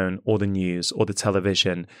phone or the news or the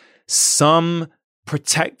television. Some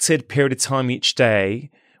protected period of time each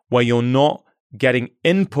day where you're not getting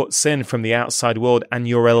inputs in from the outside world and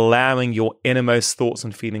you're allowing your innermost thoughts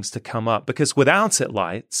and feelings to come up. Because without it,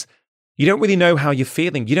 Light, you don't really know how you're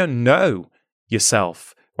feeling. You don't know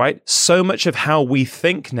yourself, right? So much of how we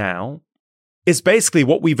think now is basically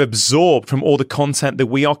what we've absorbed from all the content that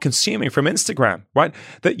we are consuming from Instagram, right?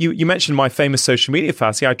 That you mentioned my famous social media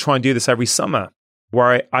fast. Yeah, I try and do this every summer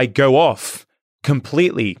where I go off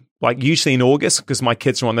completely, like usually in August because my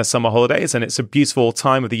kids are on their summer holidays and it's a beautiful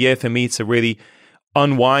time of the year for me to really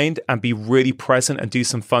unwind and be really present and do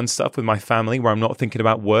some fun stuff with my family where I'm not thinking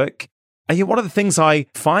about work. And one of the things I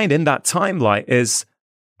find in that time, Light, is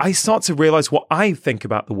I start to realize what I think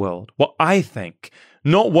about the world, what I think.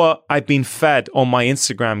 Not what I've been fed on my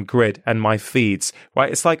Instagram grid and my feeds,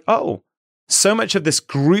 right? It's like, oh, so much of this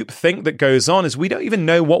group think that goes on is we don't even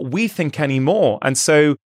know what we think anymore. And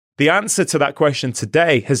so the answer to that question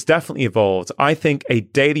today has definitely evolved. I think a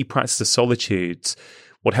daily practice of solitude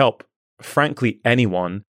would help, frankly,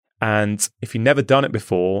 anyone. And if you've never done it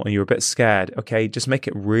before and you're a bit scared, okay, just make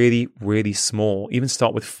it really, really small. Even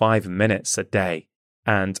start with 5 minutes a day.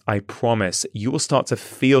 And I promise you will start to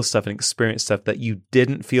feel stuff and experience stuff that you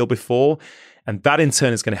didn't feel before. And that in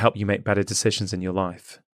turn is going to help you make better decisions in your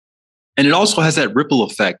life. And it also has that ripple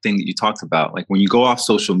effect thing that you talked about. Like when you go off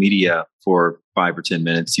social media for 5 or 10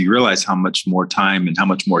 minutes, you realize how much more time and how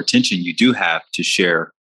much more attention you do have to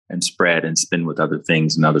share and spread and spend with other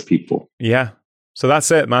things and other people. Yeah. So that's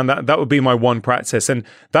it, man. That would be my one practice. And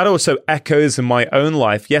that also echoes in my own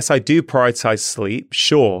life. Yes, I do prioritize sleep,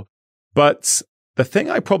 sure. But the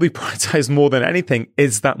thing I probably prioritize more than anything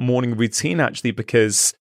is that morning routine, actually,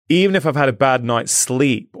 because even if I've had a bad night's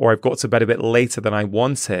sleep or I've got to bed a bit later than I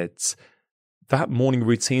wanted, that morning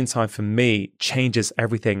routine time for me changes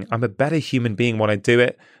everything. I'm a better human being when I do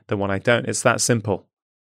it than when I don't. It's that simple.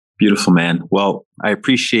 Beautiful, man. Well, I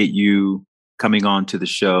appreciate you coming on to the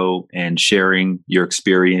show and sharing your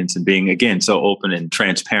experience and being, again, so open and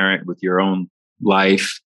transparent with your own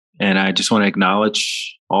life. And I just want to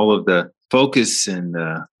acknowledge all of the focus and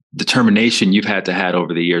determination you've had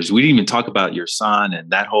over the years. We didn't even talk about your son and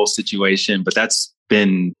that whole situation, but that's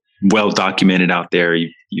been well documented out there.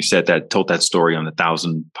 You said that, told that story on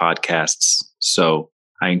 1,000 podcasts. So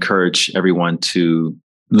I encourage everyone to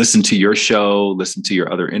listen to your show, listen to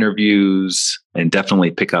your other interviews, and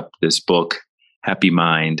definitely pick up this book, Happy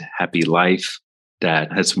Mind, Happy Life.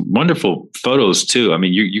 That has wonderful photos too. I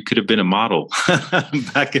mean, you could have been a model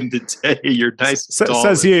back in the day. You're nice.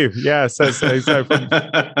 Says you. Yeah, says so.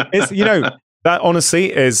 It's, that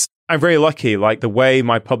honestly is, I'm very lucky. Like the way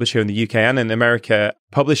my publisher in the UK and in America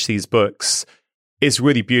publish these books is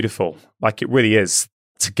really beautiful. Like it really is.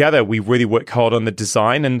 Together, we really work hard on the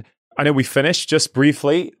design. And I know we finished just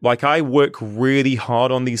briefly. Like I work really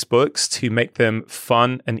hard on these books to make them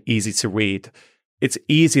fun and easy to read. it's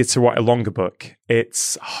easier to write a longer book.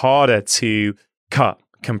 It's harder to cut,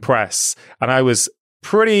 compress. And I was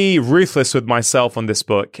pretty ruthless with myself on this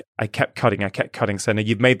book. I kept cutting, saying, no,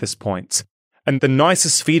 you've made this point. And the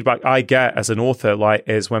nicest feedback I get as an author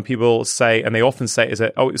is when people say, and they often say,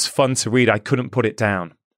 it was fun to read. I couldn't put it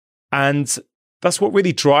down. And that's what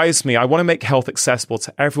really drives me. I want to make health accessible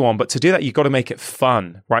to everyone, but to do that, you've got to make it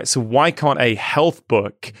fun, right? So why can't a health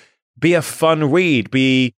book be a fun read,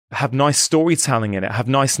 have nice storytelling in it, have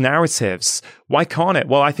nice narratives? Why can't it?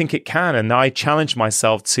 Well, I think it can. And I challenge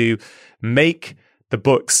myself to make the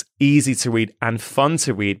books easy to read and fun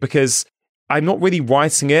to read, because I'm not really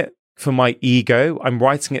writing it for my ego. I'm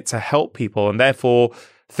writing it to help people, and therefore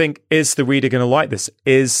think, is the reader going to like this?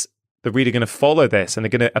 Is the reader going to follow this, and they're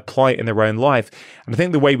going to apply it in their own life? And I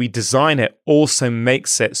think the way we design it also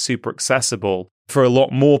makes it super accessible for a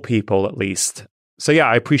lot more people, at least. So yeah,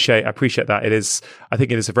 I appreciate that. I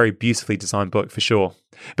think it is a very beautifully designed book for sure.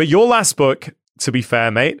 But your last book, to be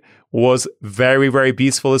fair, mate, was very, very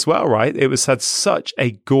beautiful as well, right? It had such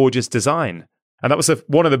a gorgeous design. And that was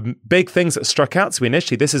one of the big things that struck out to me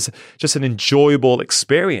initially. This is just an enjoyable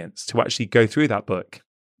experience to actually go through that book.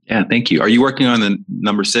 Yeah, thank you. Are you working on the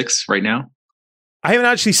number 6 right now? I haven't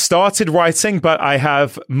actually started writing, but I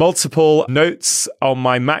have multiple notes on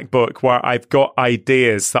my MacBook where I've got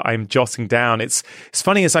ideas that I'm jotting down. It's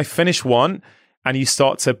funny, as I finish one and you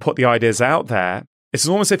start to put the ideas out there, it's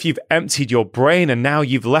almost as if you've emptied your brain and now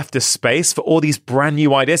you've left a space for all these brand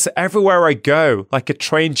new ideas. So everywhere I go, like a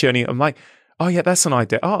train journey, I'm like, oh yeah, that's an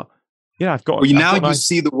idea. Oh, yeah, I've got. Well, now you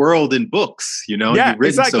see the world in books. Yeah, you've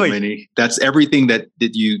written so many. That's everything that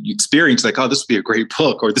you experience. Like, oh, this would be a great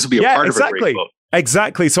book, or this would be a part of a great book.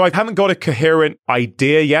 Exactly. So I haven't got a coherent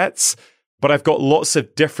idea yet, but I've got lots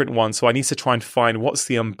of different ones. So I need to try and find what's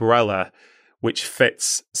the umbrella which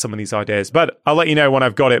fits some of these ideas. But I'll let you know when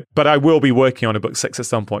I've got it. But I will be working on a book 6 at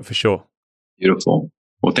some point for sure. Beautiful.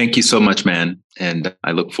 Well, thank you so much, man. And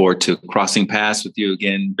I look forward to crossing paths with you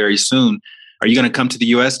again very soon. Are you going to come to the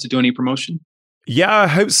US to do any promotion? Yeah, I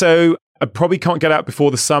hope so. I probably can't get out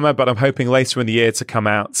before the summer, but I'm hoping later in the year to come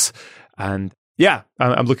out. And yeah,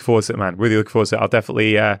 I'm looking forward to it, man. Really looking forward to it. I'll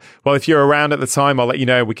definitely, well, if you're around at the time, I'll let you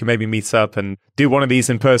know. We can maybe meet up and do one of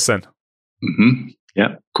these in person. Mm-hmm.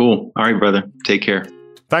 Yeah, cool. All right, brother. Take care.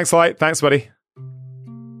 Thanks, Light. Thanks, buddy.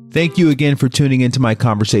 Thank you again for tuning into my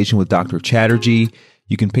conversation with Dr. Chatterjee.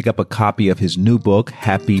 You can pick up a copy of his new book,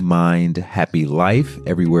 Happy Mind, Happy Life,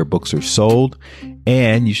 everywhere books are sold.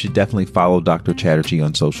 And you should definitely follow Dr. Chatterjee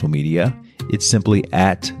on social media. It's simply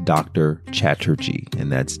at Dr. Chatterjee,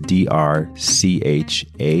 and that's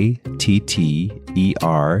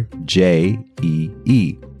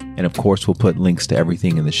DrChatterjee. And of course, we'll put links to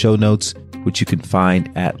everything in the show notes, which you can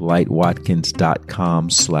find at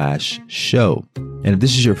lightwatkins.com/show. And if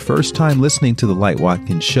this is your first time listening to The Light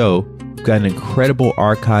Watkins Show, we've got an incredible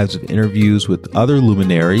archives of interviews with other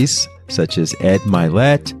luminaries, such as Ed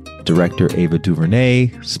Milet, director Ava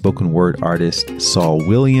DuVernay, spoken word artist Saul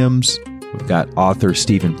Williams. We've got author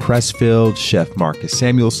Stephen Pressfield, chef Marcus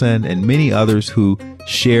Samuelson, and many others who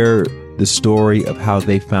share the story of how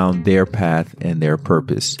they found their path and their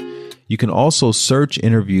purpose. You can also search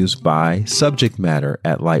interviews by subject matter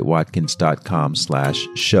at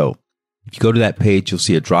lightwatkins.com/show. If you go to that page, you'll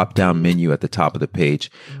see a drop-down menu at the top of the page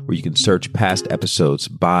where you can search past episodes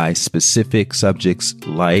by specific subjects,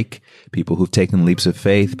 like people who've taken leaps of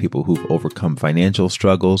faith, people who've overcome financial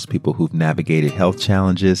struggles, people who've navigated health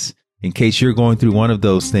challenges. In case you're going through one of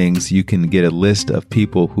those things, you can get a list of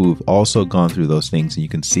people who've also gone through those things, and you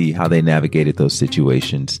can see how they navigated those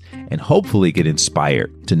situations and hopefully get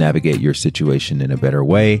inspired to navigate your situation in a better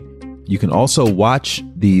way. You can also watch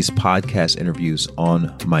these podcast interviews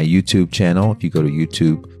on my YouTube channel. If you go to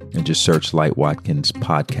YouTube and just search Light Watkins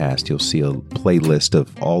Podcast, you'll see a playlist of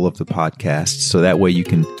all of the podcasts. So that way you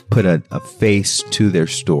can put a face to their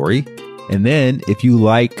story. And then if you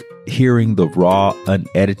like hearing the raw,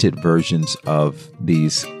 unedited versions of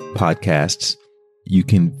these podcasts, you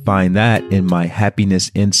can find that in my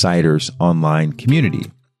Happiness Insiders online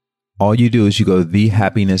community. All you do is you go to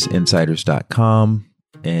thehappinessinsiders.com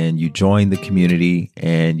and you join the community,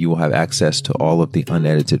 and you will have access to all of the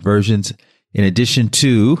unedited versions, in addition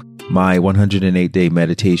to my 108-day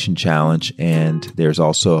meditation challenge. And there's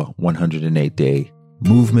also a 108-day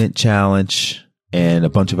movement challenge and a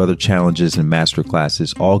bunch of other challenges and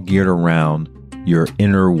masterclasses, all geared around your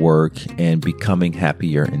inner work and becoming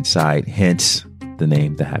happier inside, hence the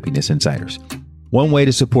name, The Happiness Insiders. One way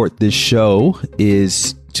to support this show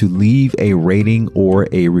is to leave a rating or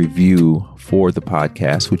a review for the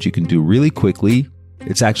podcast, which you can do really quickly.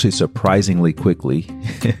 It's actually surprisingly quickly.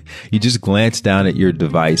 You just glance down at your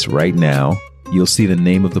device right now, you'll see the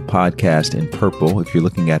name of the podcast in purple. If you're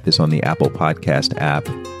looking at this on the Apple Podcast app,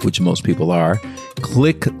 which most people are,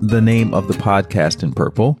 click the name of the podcast in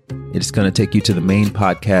purple. It's going to take you to the main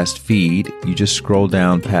podcast feed. You just scroll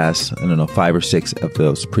down past, 5 or 6 of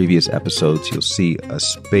those previous episodes. You'll see a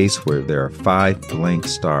space where there are 5 blank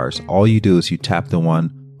stars. All you do is you tap the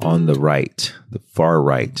one on the right, the far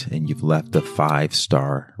right, and you've left a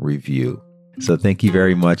 5-star review. So thank you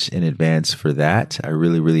very much in advance for that. I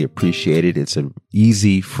really, really appreciate it. It's an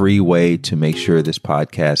easy, free way to make sure this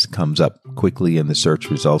podcast comes up quickly in the search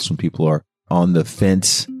results when people are on the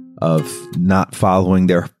fence of not following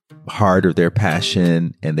their heart or their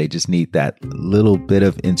passion, and they just need that little bit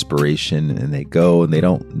of inspiration, and they go and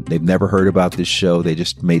they've never heard about this show. They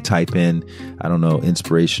just may type in,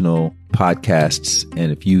 inspirational podcasts.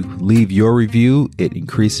 And if you leave your review, it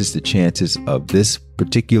increases the chances of this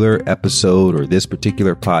particular episode or this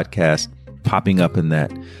particular podcast popping up in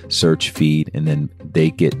that search feed. And then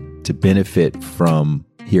they get to benefit from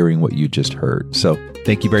hearing what you just heard. So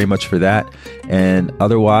thank you very much for that. And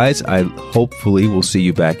otherwise, I hopefully will see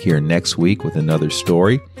you back here next week with another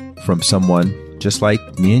story from someone just like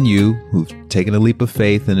me and you who've taken a leap of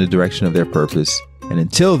faith in the direction of their purpose. And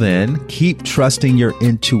until then, keep trusting your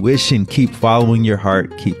intuition, keep following your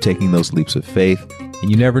heart, keep taking those leaps of faith. And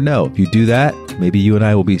you never know, if you do that, maybe you and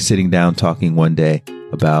I will be sitting down talking one day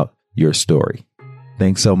about your story.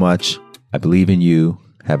 Thanks so much. I believe in you.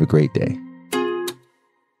 Have a great day.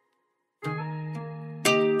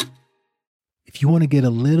 If you want to get a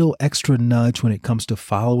little extra nudge when it comes to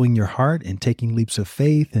following your heart and taking leaps of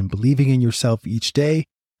faith and believing in yourself each day,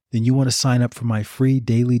 then you want to sign up for my free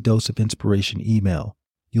daily dose of inspiration email.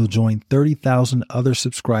 You'll join 30,000 other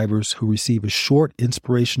subscribers who receive a short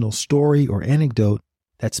inspirational story or anecdote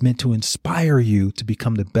that's meant to inspire you to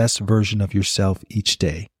become the best version of yourself each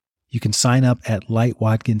day. You can sign up at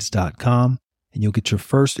lightwatkins.com and you'll get your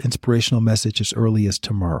first inspirational message as early as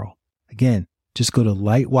tomorrow. Again, just go to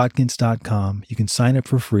lightwatkins.com. You can sign up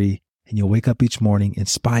for free and you'll wake up each morning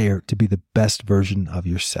inspired to be the best version of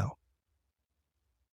yourself.